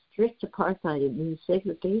strict apartheid, it means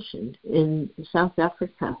segregation in South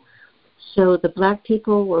Africa. So the black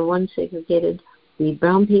people were one segregated, the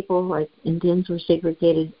brown people, like Indians, were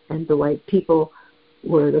segregated, and the white people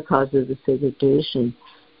were the cause of the segregation.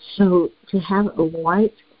 So to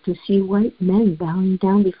see white men bowing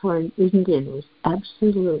down before an Indian was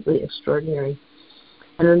absolutely extraordinary.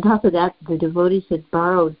 And on top of that, the devotees had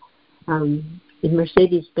borrowed a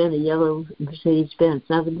Mercedes-Benz, a yellow Mercedes-Benz.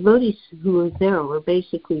 Now, the devotees who were there were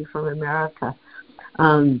basically from America,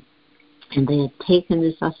 and they had taken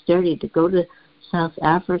this austerity to go to South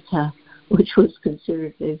Africa, which was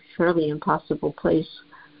considered a fairly impossible place,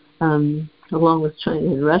 along with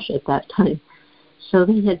China and Russia at that time. So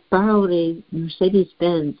they had borrowed a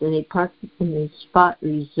Mercedes-Benz, and they parked in a spot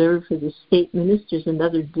reserved for the state ministers and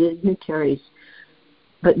other dignitaries.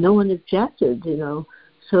 But no one objected,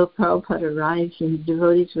 So Prabhupada arrived, and the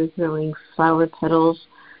devotees were throwing flower petals,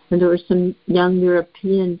 and there were some young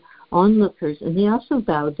European onlookers, and they also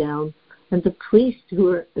bowed down. And the priests, who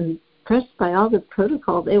were impressed by all the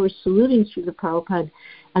protocol, they were saluting Srila Prabhupada,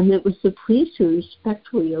 and it was the priest who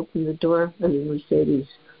respectfully opened the door of the Mercedes.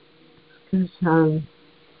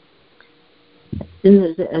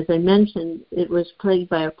 Because, as I mentioned, it was plagued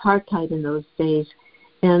by apartheid in those days,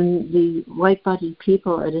 and the white-bodied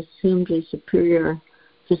people had assumed a superior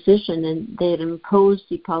position, and they had imposed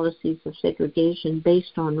the policies of segregation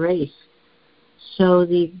based on race. So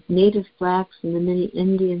the native blacks and the many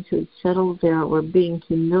Indians who had settled there were being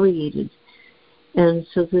humiliated. And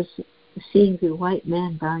so seeing the white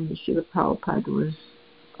man bowing to Srila Prabhupada was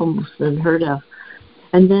almost unheard of.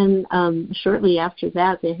 And then shortly after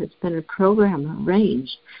that, there has been a program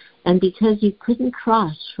arranged. And because you couldn't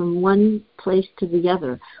cross from one place to the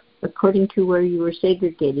other, according to where you were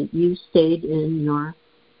segregated, you stayed in your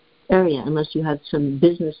area unless you had some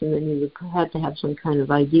business, and then you had to have some kind of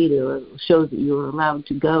ID to show that you were allowed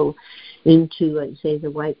to go into, let's say, the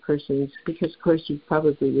white person's, because, of course, you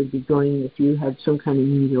probably would be going if you had some kind of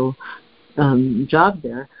menial job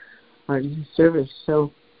there or service.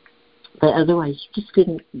 So, but otherwise, you just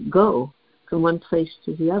couldn't go from one place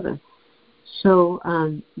to the other. So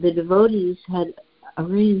the devotees had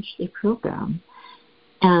arranged a program,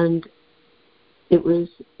 and it was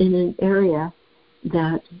in an area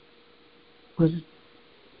that was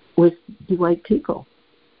with the white people.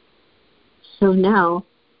 So now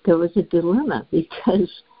there was a dilemma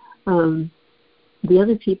because the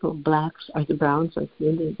other people, blacks or the browns, like the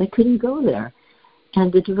Indians, they couldn't go there.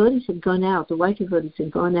 And the devotees had gone out, the white devotees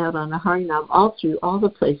had gone out on a Harinam all through all the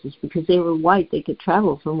places because they were white. They could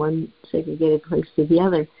travel from one segregated place to the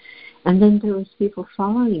other. And then there was people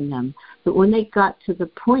following them. But when they got to the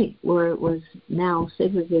point where it was now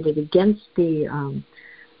segregated against the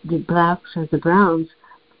blacks or the browns,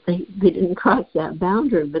 they didn't cross that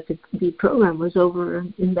boundary, but the program was over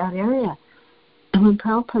in that area. And when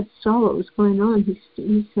Prabhupada saw what was going on,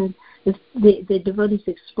 he said, if the devotees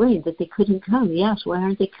explained that they couldn't come. He asked, why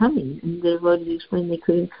aren't they coming? And the devotees explained they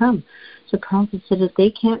couldn't come. So Prabhupada said, if they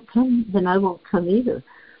can't come, then I won't come either.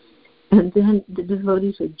 And then the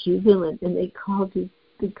devotees were jubilant, and they called the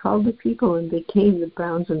people, and they came, the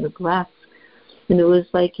browns and the blacks. And it was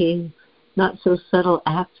like a not so subtle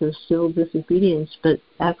act of civil disobedience, but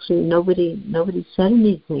actually nobody said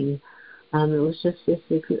anything. It was just this,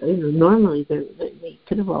 normally they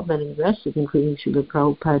could have all been arrested, including Srila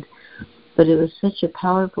Prabhupada, but it was such a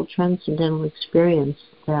powerful transcendental experience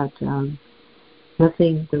that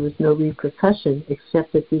there was no repercussion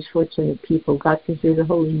except that these fortunate people got to hear the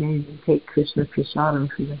holy name and take Krishna Prasadam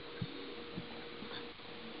for them.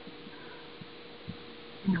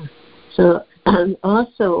 Yeah. So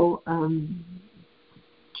also,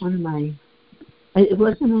 it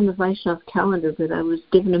wasn't on the Vaishnav calendar, but I was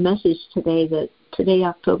given a message today that today,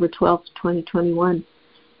 October 12th, 2021,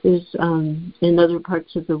 is in other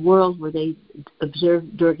parts of the world where they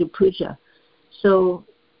observe Durga Puja. So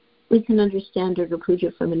we can understand Durga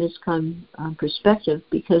Puja from an ISKCON perspective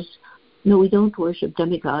because, we don't worship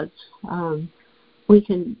demigods. We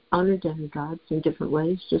can honor demigods in different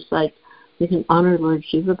ways, just like we can honor Lord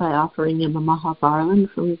Shiva by offering him a Mahagarland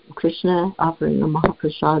from Krishna, offering a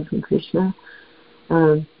Mahaprasad from Krishna.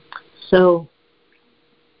 So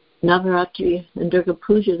Navaratri and Durga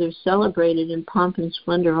Puja, they're celebrated in pomp and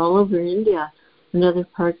splendor all over India and other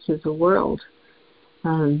parts of the world.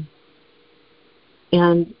 And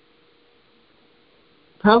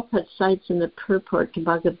Prabhupada cites in the purport to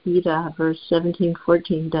Bhagavad Gita, verse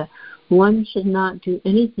 17-14, that one should not do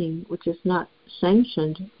anything which is not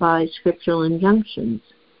sanctioned by scriptural injunctions.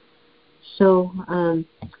 So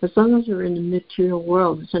as long as we're in the material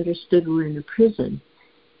world, it's understood we're in a prison.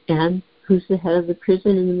 And who's the head of the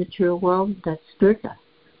prison in the material world? That's Durga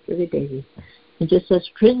Devi. And just as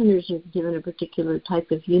prisoners are given a particular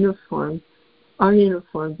type of uniform, our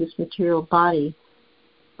uniform, this material body,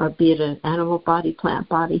 or be it an animal body, plant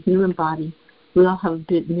body, human body, we all have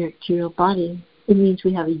a material body. It means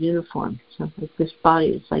we have a uniform. So like this body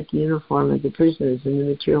is like the uniform of the prisoners in the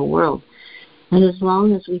material world. And as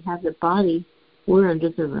long as we have the body, we're under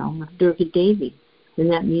the realm of Durga Devi. And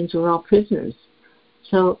that means we're all prisoners.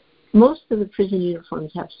 So most of the prison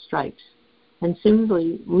uniforms have stripes. And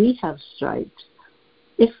similarly, we have stripes.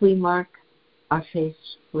 If we mark our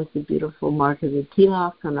face with the beautiful mark of the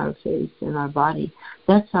tilak on our face and our body,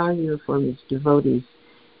 that's our uniform as devotees.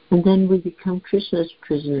 And then we become Krishna's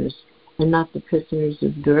prisoners and not the prisoners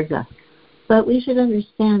of Durga. But we should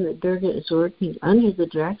understand that Durga is working under the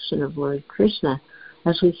direction of Lord Krishna,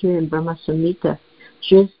 as we hear in Brahma Samhita.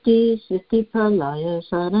 Shristi Siddhi Pralaya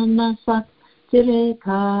Saranasak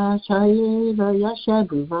Tireka Chayeva Yasha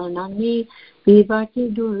Bhuvanani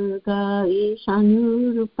Vibhati Durga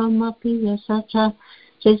Ishanu Rupamapi Yasacha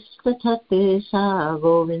Chistatate Sa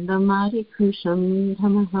Govindamari Kusham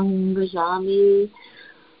Dhamaham Bhajami.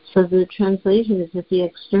 So the translation is that the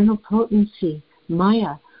external potency,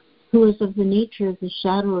 Maya, who is of the nature of the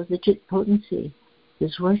shadow of the Chit potency,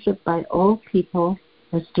 is worshipped by all people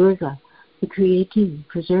as Durga, the creating,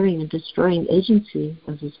 preserving, and destroying agency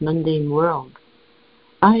of this mundane world.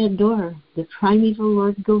 I adore the primeval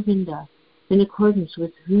Lord Govinda, in accordance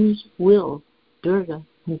with whose will Durga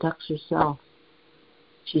conducts herself.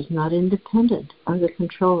 She's not independent or the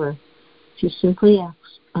controller. She simply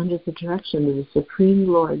acts under the direction of the Supreme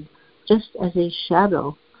Lord, just as a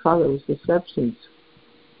shadow follows the substance.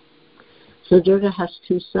 So Durga has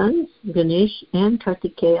two sons, Ganesh and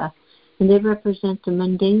Kartikeya, and they represent the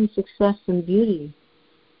mundane success and beauty.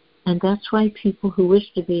 And that's why people who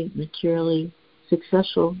wish to be materially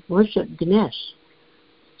successful worship Ganesh.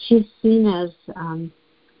 She's seen as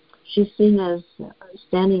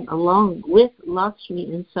standing along with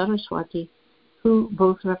Lakshmi and Saraswati, who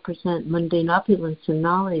both represent mundane opulence and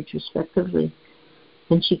knowledge, respectively.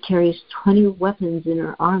 And she carries 20 weapons in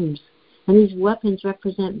her arms. And these weapons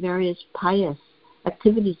represent various pious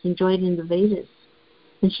activities enjoyed in the Vedas.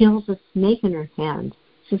 And she holds a snake in her hand.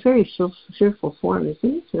 It's a very fearful form, isn't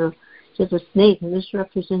it? So she has a snake, and this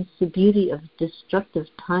represents the beauty of destructive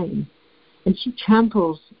time. And she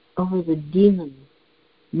tramples over the demon,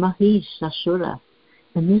 Mahishasura.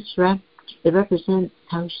 And this it represents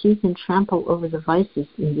how she can trample over the vices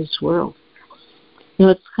in this world.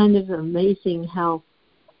 It's kind of amazing how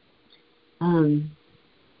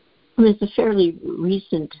it's a fairly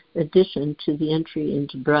recent addition to the entry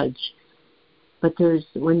into Braj. But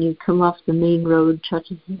when you come off the main road,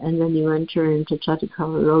 and then you enter into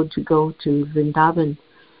Chatakala Road to go to Vrindavan,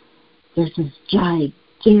 there's this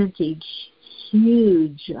gigantic,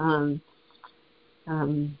 huge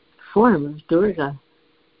form of Durga,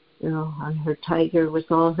 on her tiger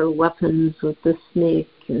with all her weapons, with the snake,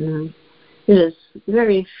 and it is a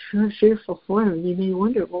very fearful form. You may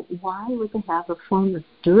wonder, well, why would they have a form of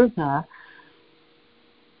Durga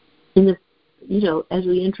in the, as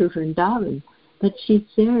we enter Vrindavan? But she's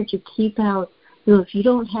there to keep out, if you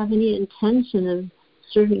don't have any intention of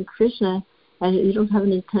serving Krishna, and you don't have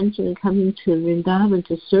an intention of coming to Vrindavan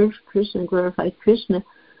to serve Krishna and glorify Krishna,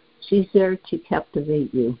 she's there to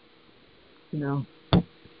captivate you,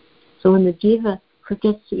 So when the jiva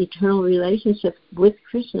forgets the eternal relationship with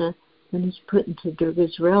Krishna, then he's put into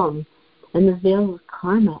Durga's realm, and the veil of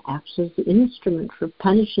karma acts as the instrument for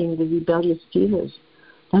punishing the rebellious jivas.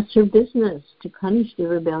 That's her business, to punish the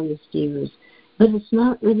rebellious jivas. But it's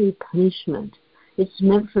not really punishment. It's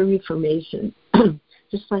meant for reformation.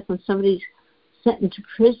 Just like when somebody's sent into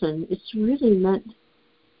prison, it's really meant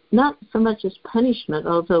not so much as punishment,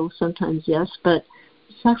 although sometimes yes, but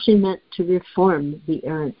it's actually meant to reform the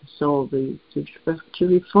errant soul, to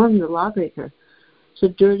reform the lawbreaker. So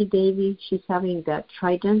Durga Devi, she's having that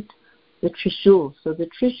trident, the Trishul. So the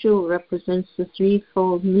Trishul represents the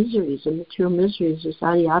threefold miseries, the material miseries, the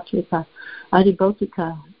Adi-Atmika,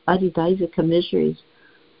 Adi-Bhautika, Adi-Daivika miseries.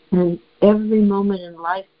 And every moment in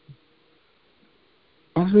life,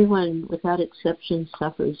 everyone without exception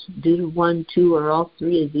suffers due to one, two, or all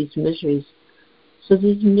three of these miseries. So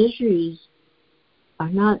these miseries are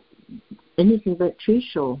not anything but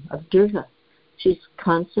Trishul of Durga. She's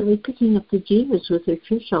constantly picking up the jivas with her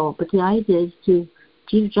Trishul, but the idea is to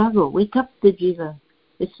jiva jago, wake up the jiva.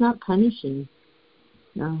 It's not punishing.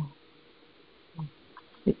 No.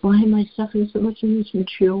 Like, why am I suffering so much in this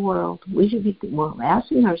material world? We should be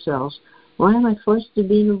asking ourselves, why am I forced to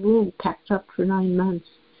be in a room packed up for 9 months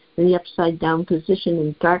in the upside down position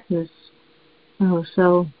in darkness? That's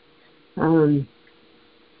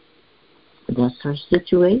our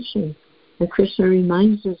situation. And Krishna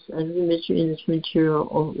reminds us of the misery in this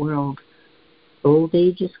material world. Old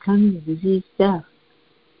age is coming, disease, death,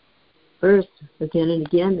 birth, again and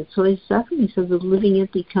again. It's always suffering. So the living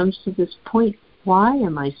entity comes to this point. Why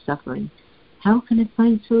am I suffering? How can I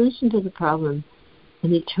find solution to the problem?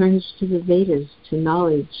 And he turns to the Vedas, to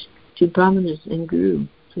knowledge, to Brahmanas and Guru,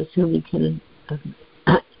 with whom he can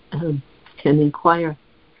inquire.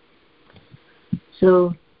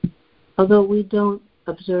 So, although we don't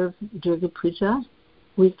observe Durga Puja,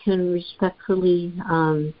 we can respectfully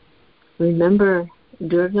remember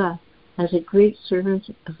Durga as a great servant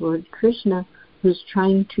of Lord Krishna who's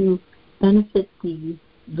trying to benefit the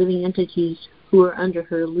living entities who are under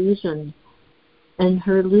her illusion. And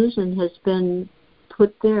her illusion has been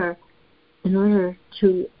put there in order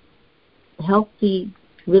to help the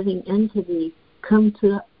living entity come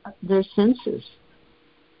to their senses.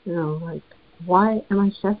 Like, why am I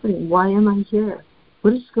suffering? Why am I here?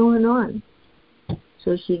 What is going on?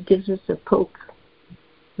 So she gives us a poke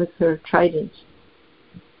with her trident.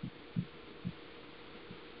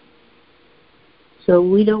 So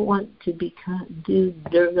we don't want to do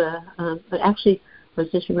Durga, but actually, I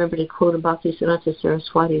just remembered to quote Bhaktisiddhanta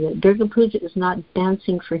Saraswati that Durga Puja is not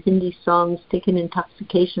dancing for Hindi songs, taking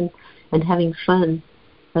intoxication, and having fun,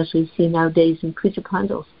 as we see nowadays in puja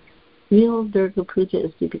pandals. Real Durga Puja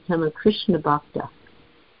is to become a Krishna Bhakta.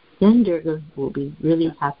 Then Durga will be really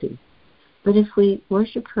happy. But if we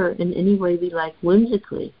worship her in any way we like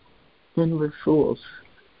whimsically, then we're fools.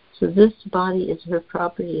 So this body is her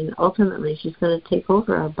property, and ultimately she's going to take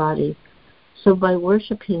over our body. So by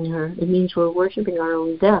worshiping her, it means we're worshiping our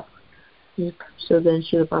own death. So then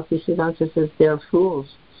Srila Bhaktisiddhanta says they're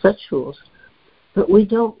fools, such fools. But we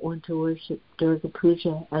don't want to worship Durga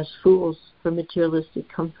Puja as fools for materialistic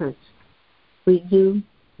comforts. We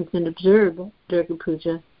can observe Durga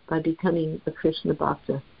Puja by becoming a Krishna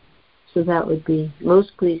Bhakta. So that would be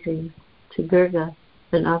most pleasing to Durga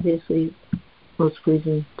and obviously most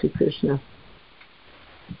pleasing to Krishna.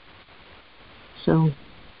 So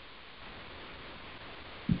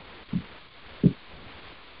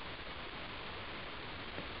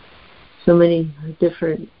many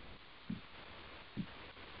different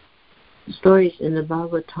stories in the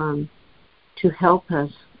Bhagavatam to help us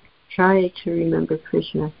try to remember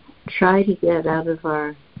Krishna, try to get out of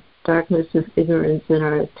our darkness of ignorance and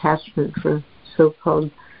our attachment for so-called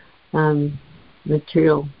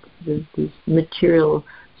material, these material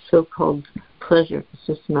so-called pleasure. It's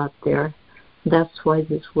just not there. That's why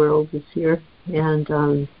this world is here. And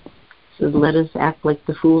so let us act like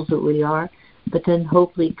the fools that we are, but then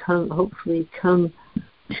hopefully come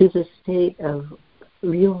to the state of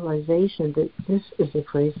realization that this is a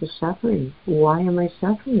place of suffering. Why am I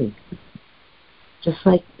suffering? Just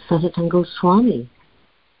like Sanatana Goswami.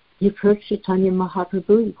 He approached Chaitanya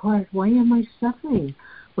Mahaprabhu, he inquired, why am I suffering?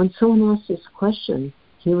 When someone asks this question,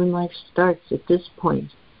 human life starts at this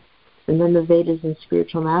point. And then the Vedas and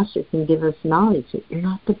spiritual masters can give us knowledge that you're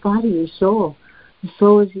not the body, you're soul. The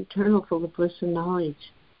soul is eternal, full of bliss and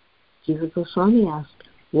knowledge. Jiva Goswami asked,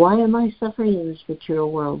 why am I suffering in this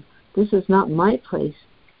material world? This is not my place.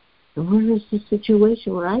 And where is the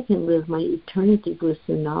situation where I can live my eternity, bliss,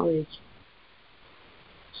 and knowledge?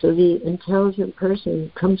 So the intelligent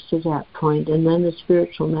person comes to that point, and then the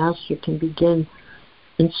spiritual master can begin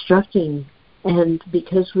instructing. And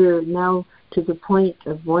because we're now to the point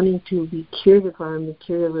of wanting to be cured of our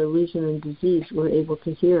material illusion and disease, we're able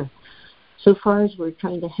to hear. So far as we're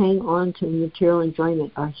trying to hang on to material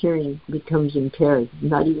enjoyment, our hearing becomes impaired.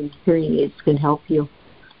 Not even hearing aids can help you.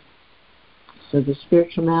 So the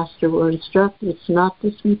spiritual master will instruct, it's not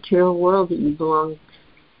this material world that you belong,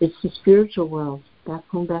 it's the spiritual world, back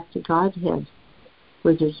home, back to Godhead,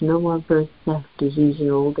 where there's no more birth, death, disease, and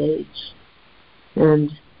old age.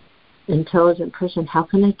 And intelligent person, how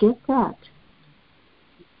can I get that?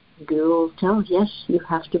 Guru will tell, yes, you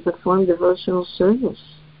have to perform devotional service.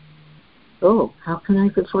 Oh, how can I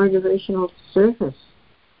perform devotional service?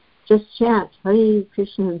 Just chant Hare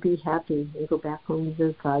Krishna and be happy and go back home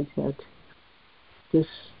to Godhead. This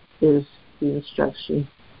is the instruction.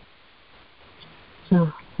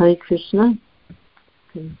 So, Hare Krishna.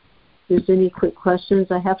 Okay. If there's any quick questions,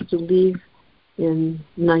 I have to leave in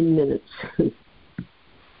 9 minutes.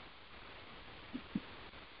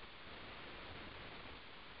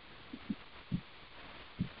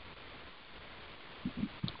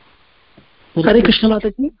 Hare Krishna,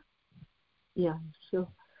 Mataji. Yeah, sure.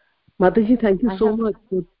 Mataji, thank you so much.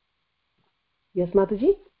 Yes,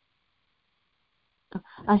 Mataji?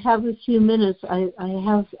 I have a few minutes. I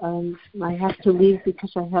have to leave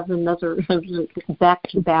because I have another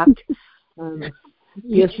back-to-back.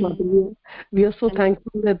 Yes, Mataji. We are so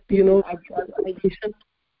thankful that,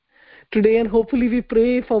 today, and hopefully we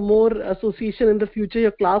pray for more association in the future.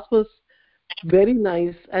 Your class was very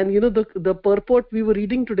nice. And, the purport we were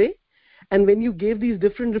reading today, and when you gave these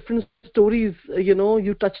different stories,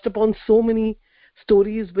 you touched upon so many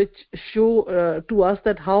stories which show to us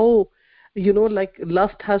that how, like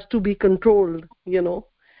lust has to be controlled,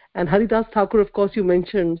 and Haridas Thakur, of course, you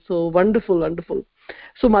mentioned. So wonderful, wonderful.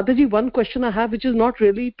 So Mataji, one question I have, which is not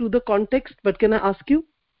really to the context, but can I ask you?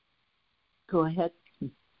 Go ahead.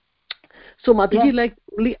 So Mataji,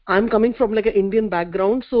 yeah. I'm coming from an Indian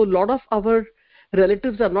background, so a lot of our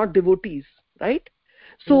relatives are not devotees, right?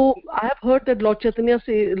 So I have heard that Lord Chaitanya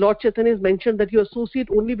has mentioned that you associate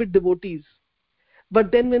only with devotees.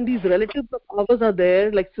 But then when these relatives of ours are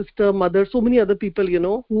there, like sister, mother, so many other people,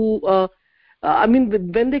 who,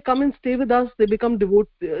 when they come and stay with us, they become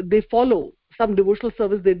they follow some devotional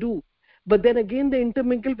service they do. But then again, they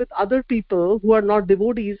intermingle with other people who are not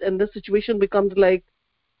devotees, and the situation becomes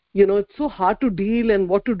it's so hard to deal and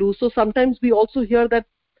what to do. So sometimes we also hear that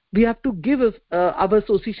we have to give our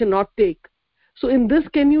association, not take. So in this,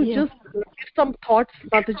 can you just give some thoughts,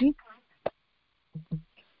 Mataji?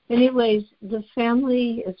 Anyways, the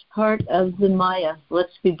family is part of the Maya.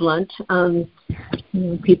 Let's be blunt.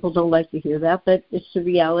 People don't like to hear that, but it's the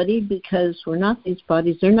reality because we're not these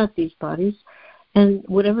bodies. They're not these bodies. And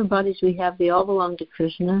whatever bodies we have, they all belong to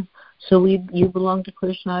Krishna. So you belong to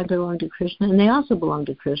Krishna, I belong to Krishna, and they also belong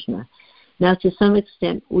to Krishna. Now, to some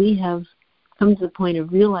extent, we have come to the point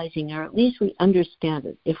of realizing, or at least we understand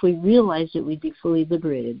it. If we realized it, we'd be fully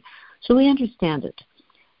liberated. So we understand it.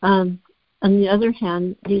 On the other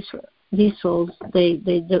hand, these souls, they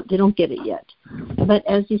don't get it yet. But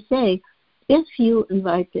as you say, if you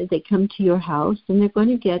invite them, they come to your house, then they're going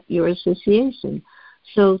to get your association.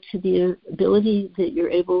 So to the ability that you're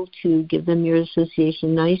able to give them your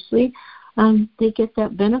association nicely, they get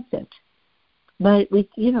that benefit. But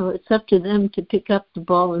it's up to them to pick up the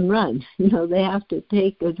ball and run. They have to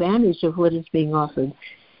take advantage of what is being offered.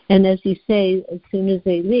 And as you say, as soon as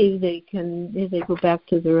they leave, they go back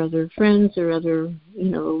to their other friends or other,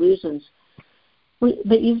 illusions.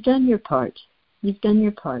 But you've done your part. You've done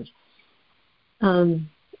your part. The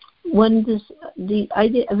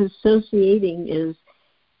idea of associating is,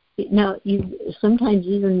 now you sometimes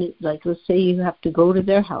even, like, let's say you have to go to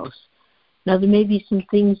their house. Now there may be some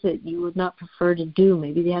things that you would not prefer to do.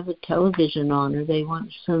 Maybe they have a television on, or they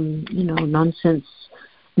want some, nonsense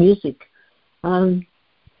music.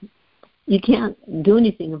 You can't do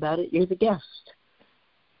anything about it. You're the guest.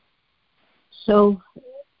 So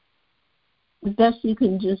the best you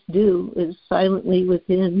can just do is silently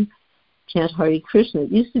within chant Hare Krishna.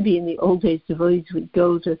 It used to be in the old days, devotees would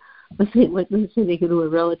go to let's say they go to a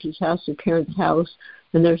relative's house, a parent's house,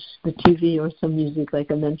 and there's the TV or some music,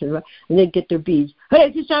 like I mentioned, right? And they get their beads,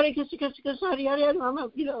 like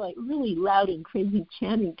really loud and crazy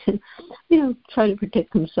chanting to, try to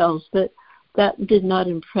protect themselves. But that did not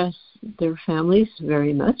impress their families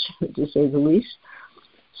very much, to say the least.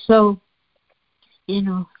 So,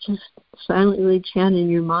 just silently chant in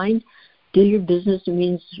your mind. Do your business. It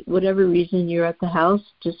means whatever reason you're at the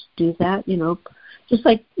house, just do that, Just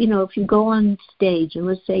like, if you go on stage, and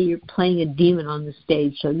let's say you're playing a demon on the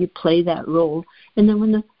stage, so you play that role, and then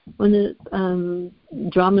when the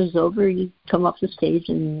drama's over, you come off the stage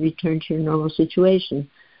and return to your normal situation.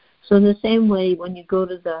 So in the same way, when you go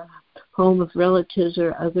to the home of relatives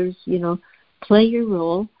or others, play your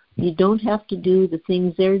role. You don't have to do the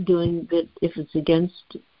things they're doing that if it's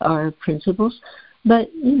against our principles.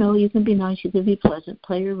 But, you can be nice, you can be pleasant,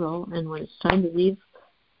 play your role, and when it's time to leave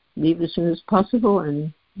as soon as possible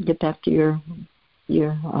and get back to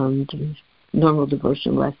your normal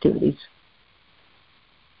devotional activities.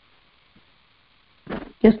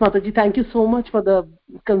 Yes, Mataji, thank you so much for the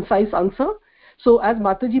concise answer. So as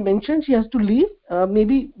Mataji mentioned, she has to leave.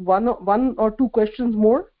 Maybe one or two questions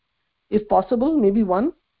more, if possible, maybe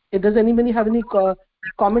one. Does anybody have any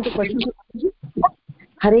comment or questions?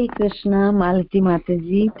 Hare Krishna, Malati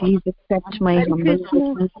Mataji, please accept my humble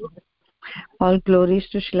questions. All glories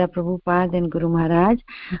to Srila Prabhupada and Guru Maharaj.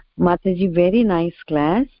 Mataji, very nice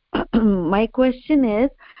class. My question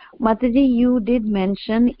is, Mataji, you did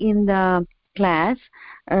mention in the class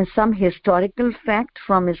some historical fact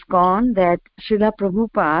from ISKCON that Srila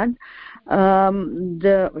Prabhupada,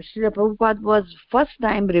 Srila Prabhupada was first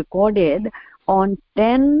time recorded on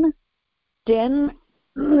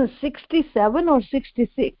 1067 or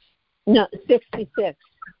 66? No, 66.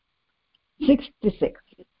 66.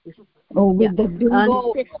 Oh, with the bingo.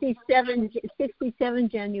 On 67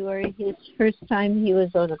 January, his first time he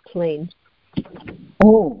was on a plane.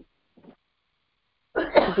 Oh.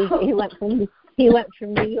 He went from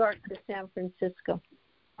New York to San Francisco.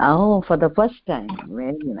 Oh, for the first time.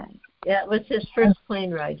 Very nice. Yeah, it was his first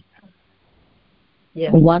plane ride.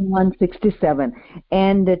 Yeah. 1167.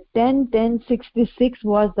 And 1066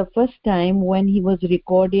 was the first time when he was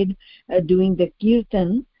recorded doing the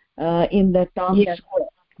kirtan in the town square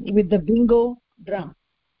with the bingo drum.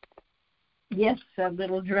 Yes, that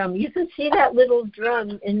little drum. You can see that little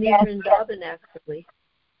drum in New Vrindavan, actually.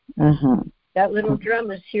 Uh-huh. That little drum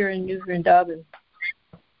is here in New Vrindavan.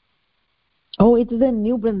 Oh, it's in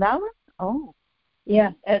New Vrindavan? Oh.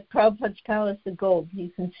 Yeah, at Prabhupada's Palace of Gold. You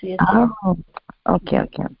can see it there. Oh, okay.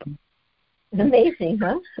 Amazing,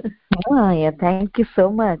 huh? Yeah, thank you so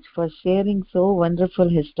much for sharing so wonderful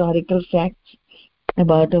historical facts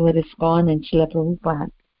about our ISKCON and Srila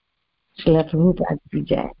Prabhupada. Srila Prabhupada ki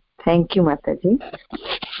jai. Thank you, Mataji.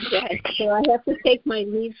 Yes, so I have to take my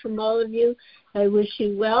leave from all of you. I wish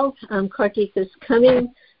you well. Kartik is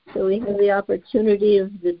coming, so we have the opportunity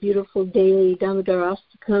of the beautiful daily Damodar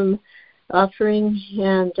Astakam offering,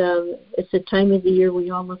 and it's a time of the year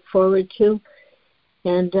we all look forward to.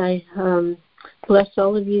 And I bless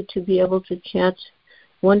all of you to be able to chant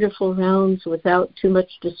wonderful rounds without too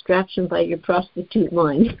much distraction by your prostitute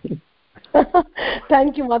mind.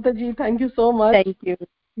 Thank you, Mataji. Thank you so much. Thank you.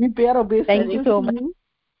 We pay our obeisance. Thank you so much.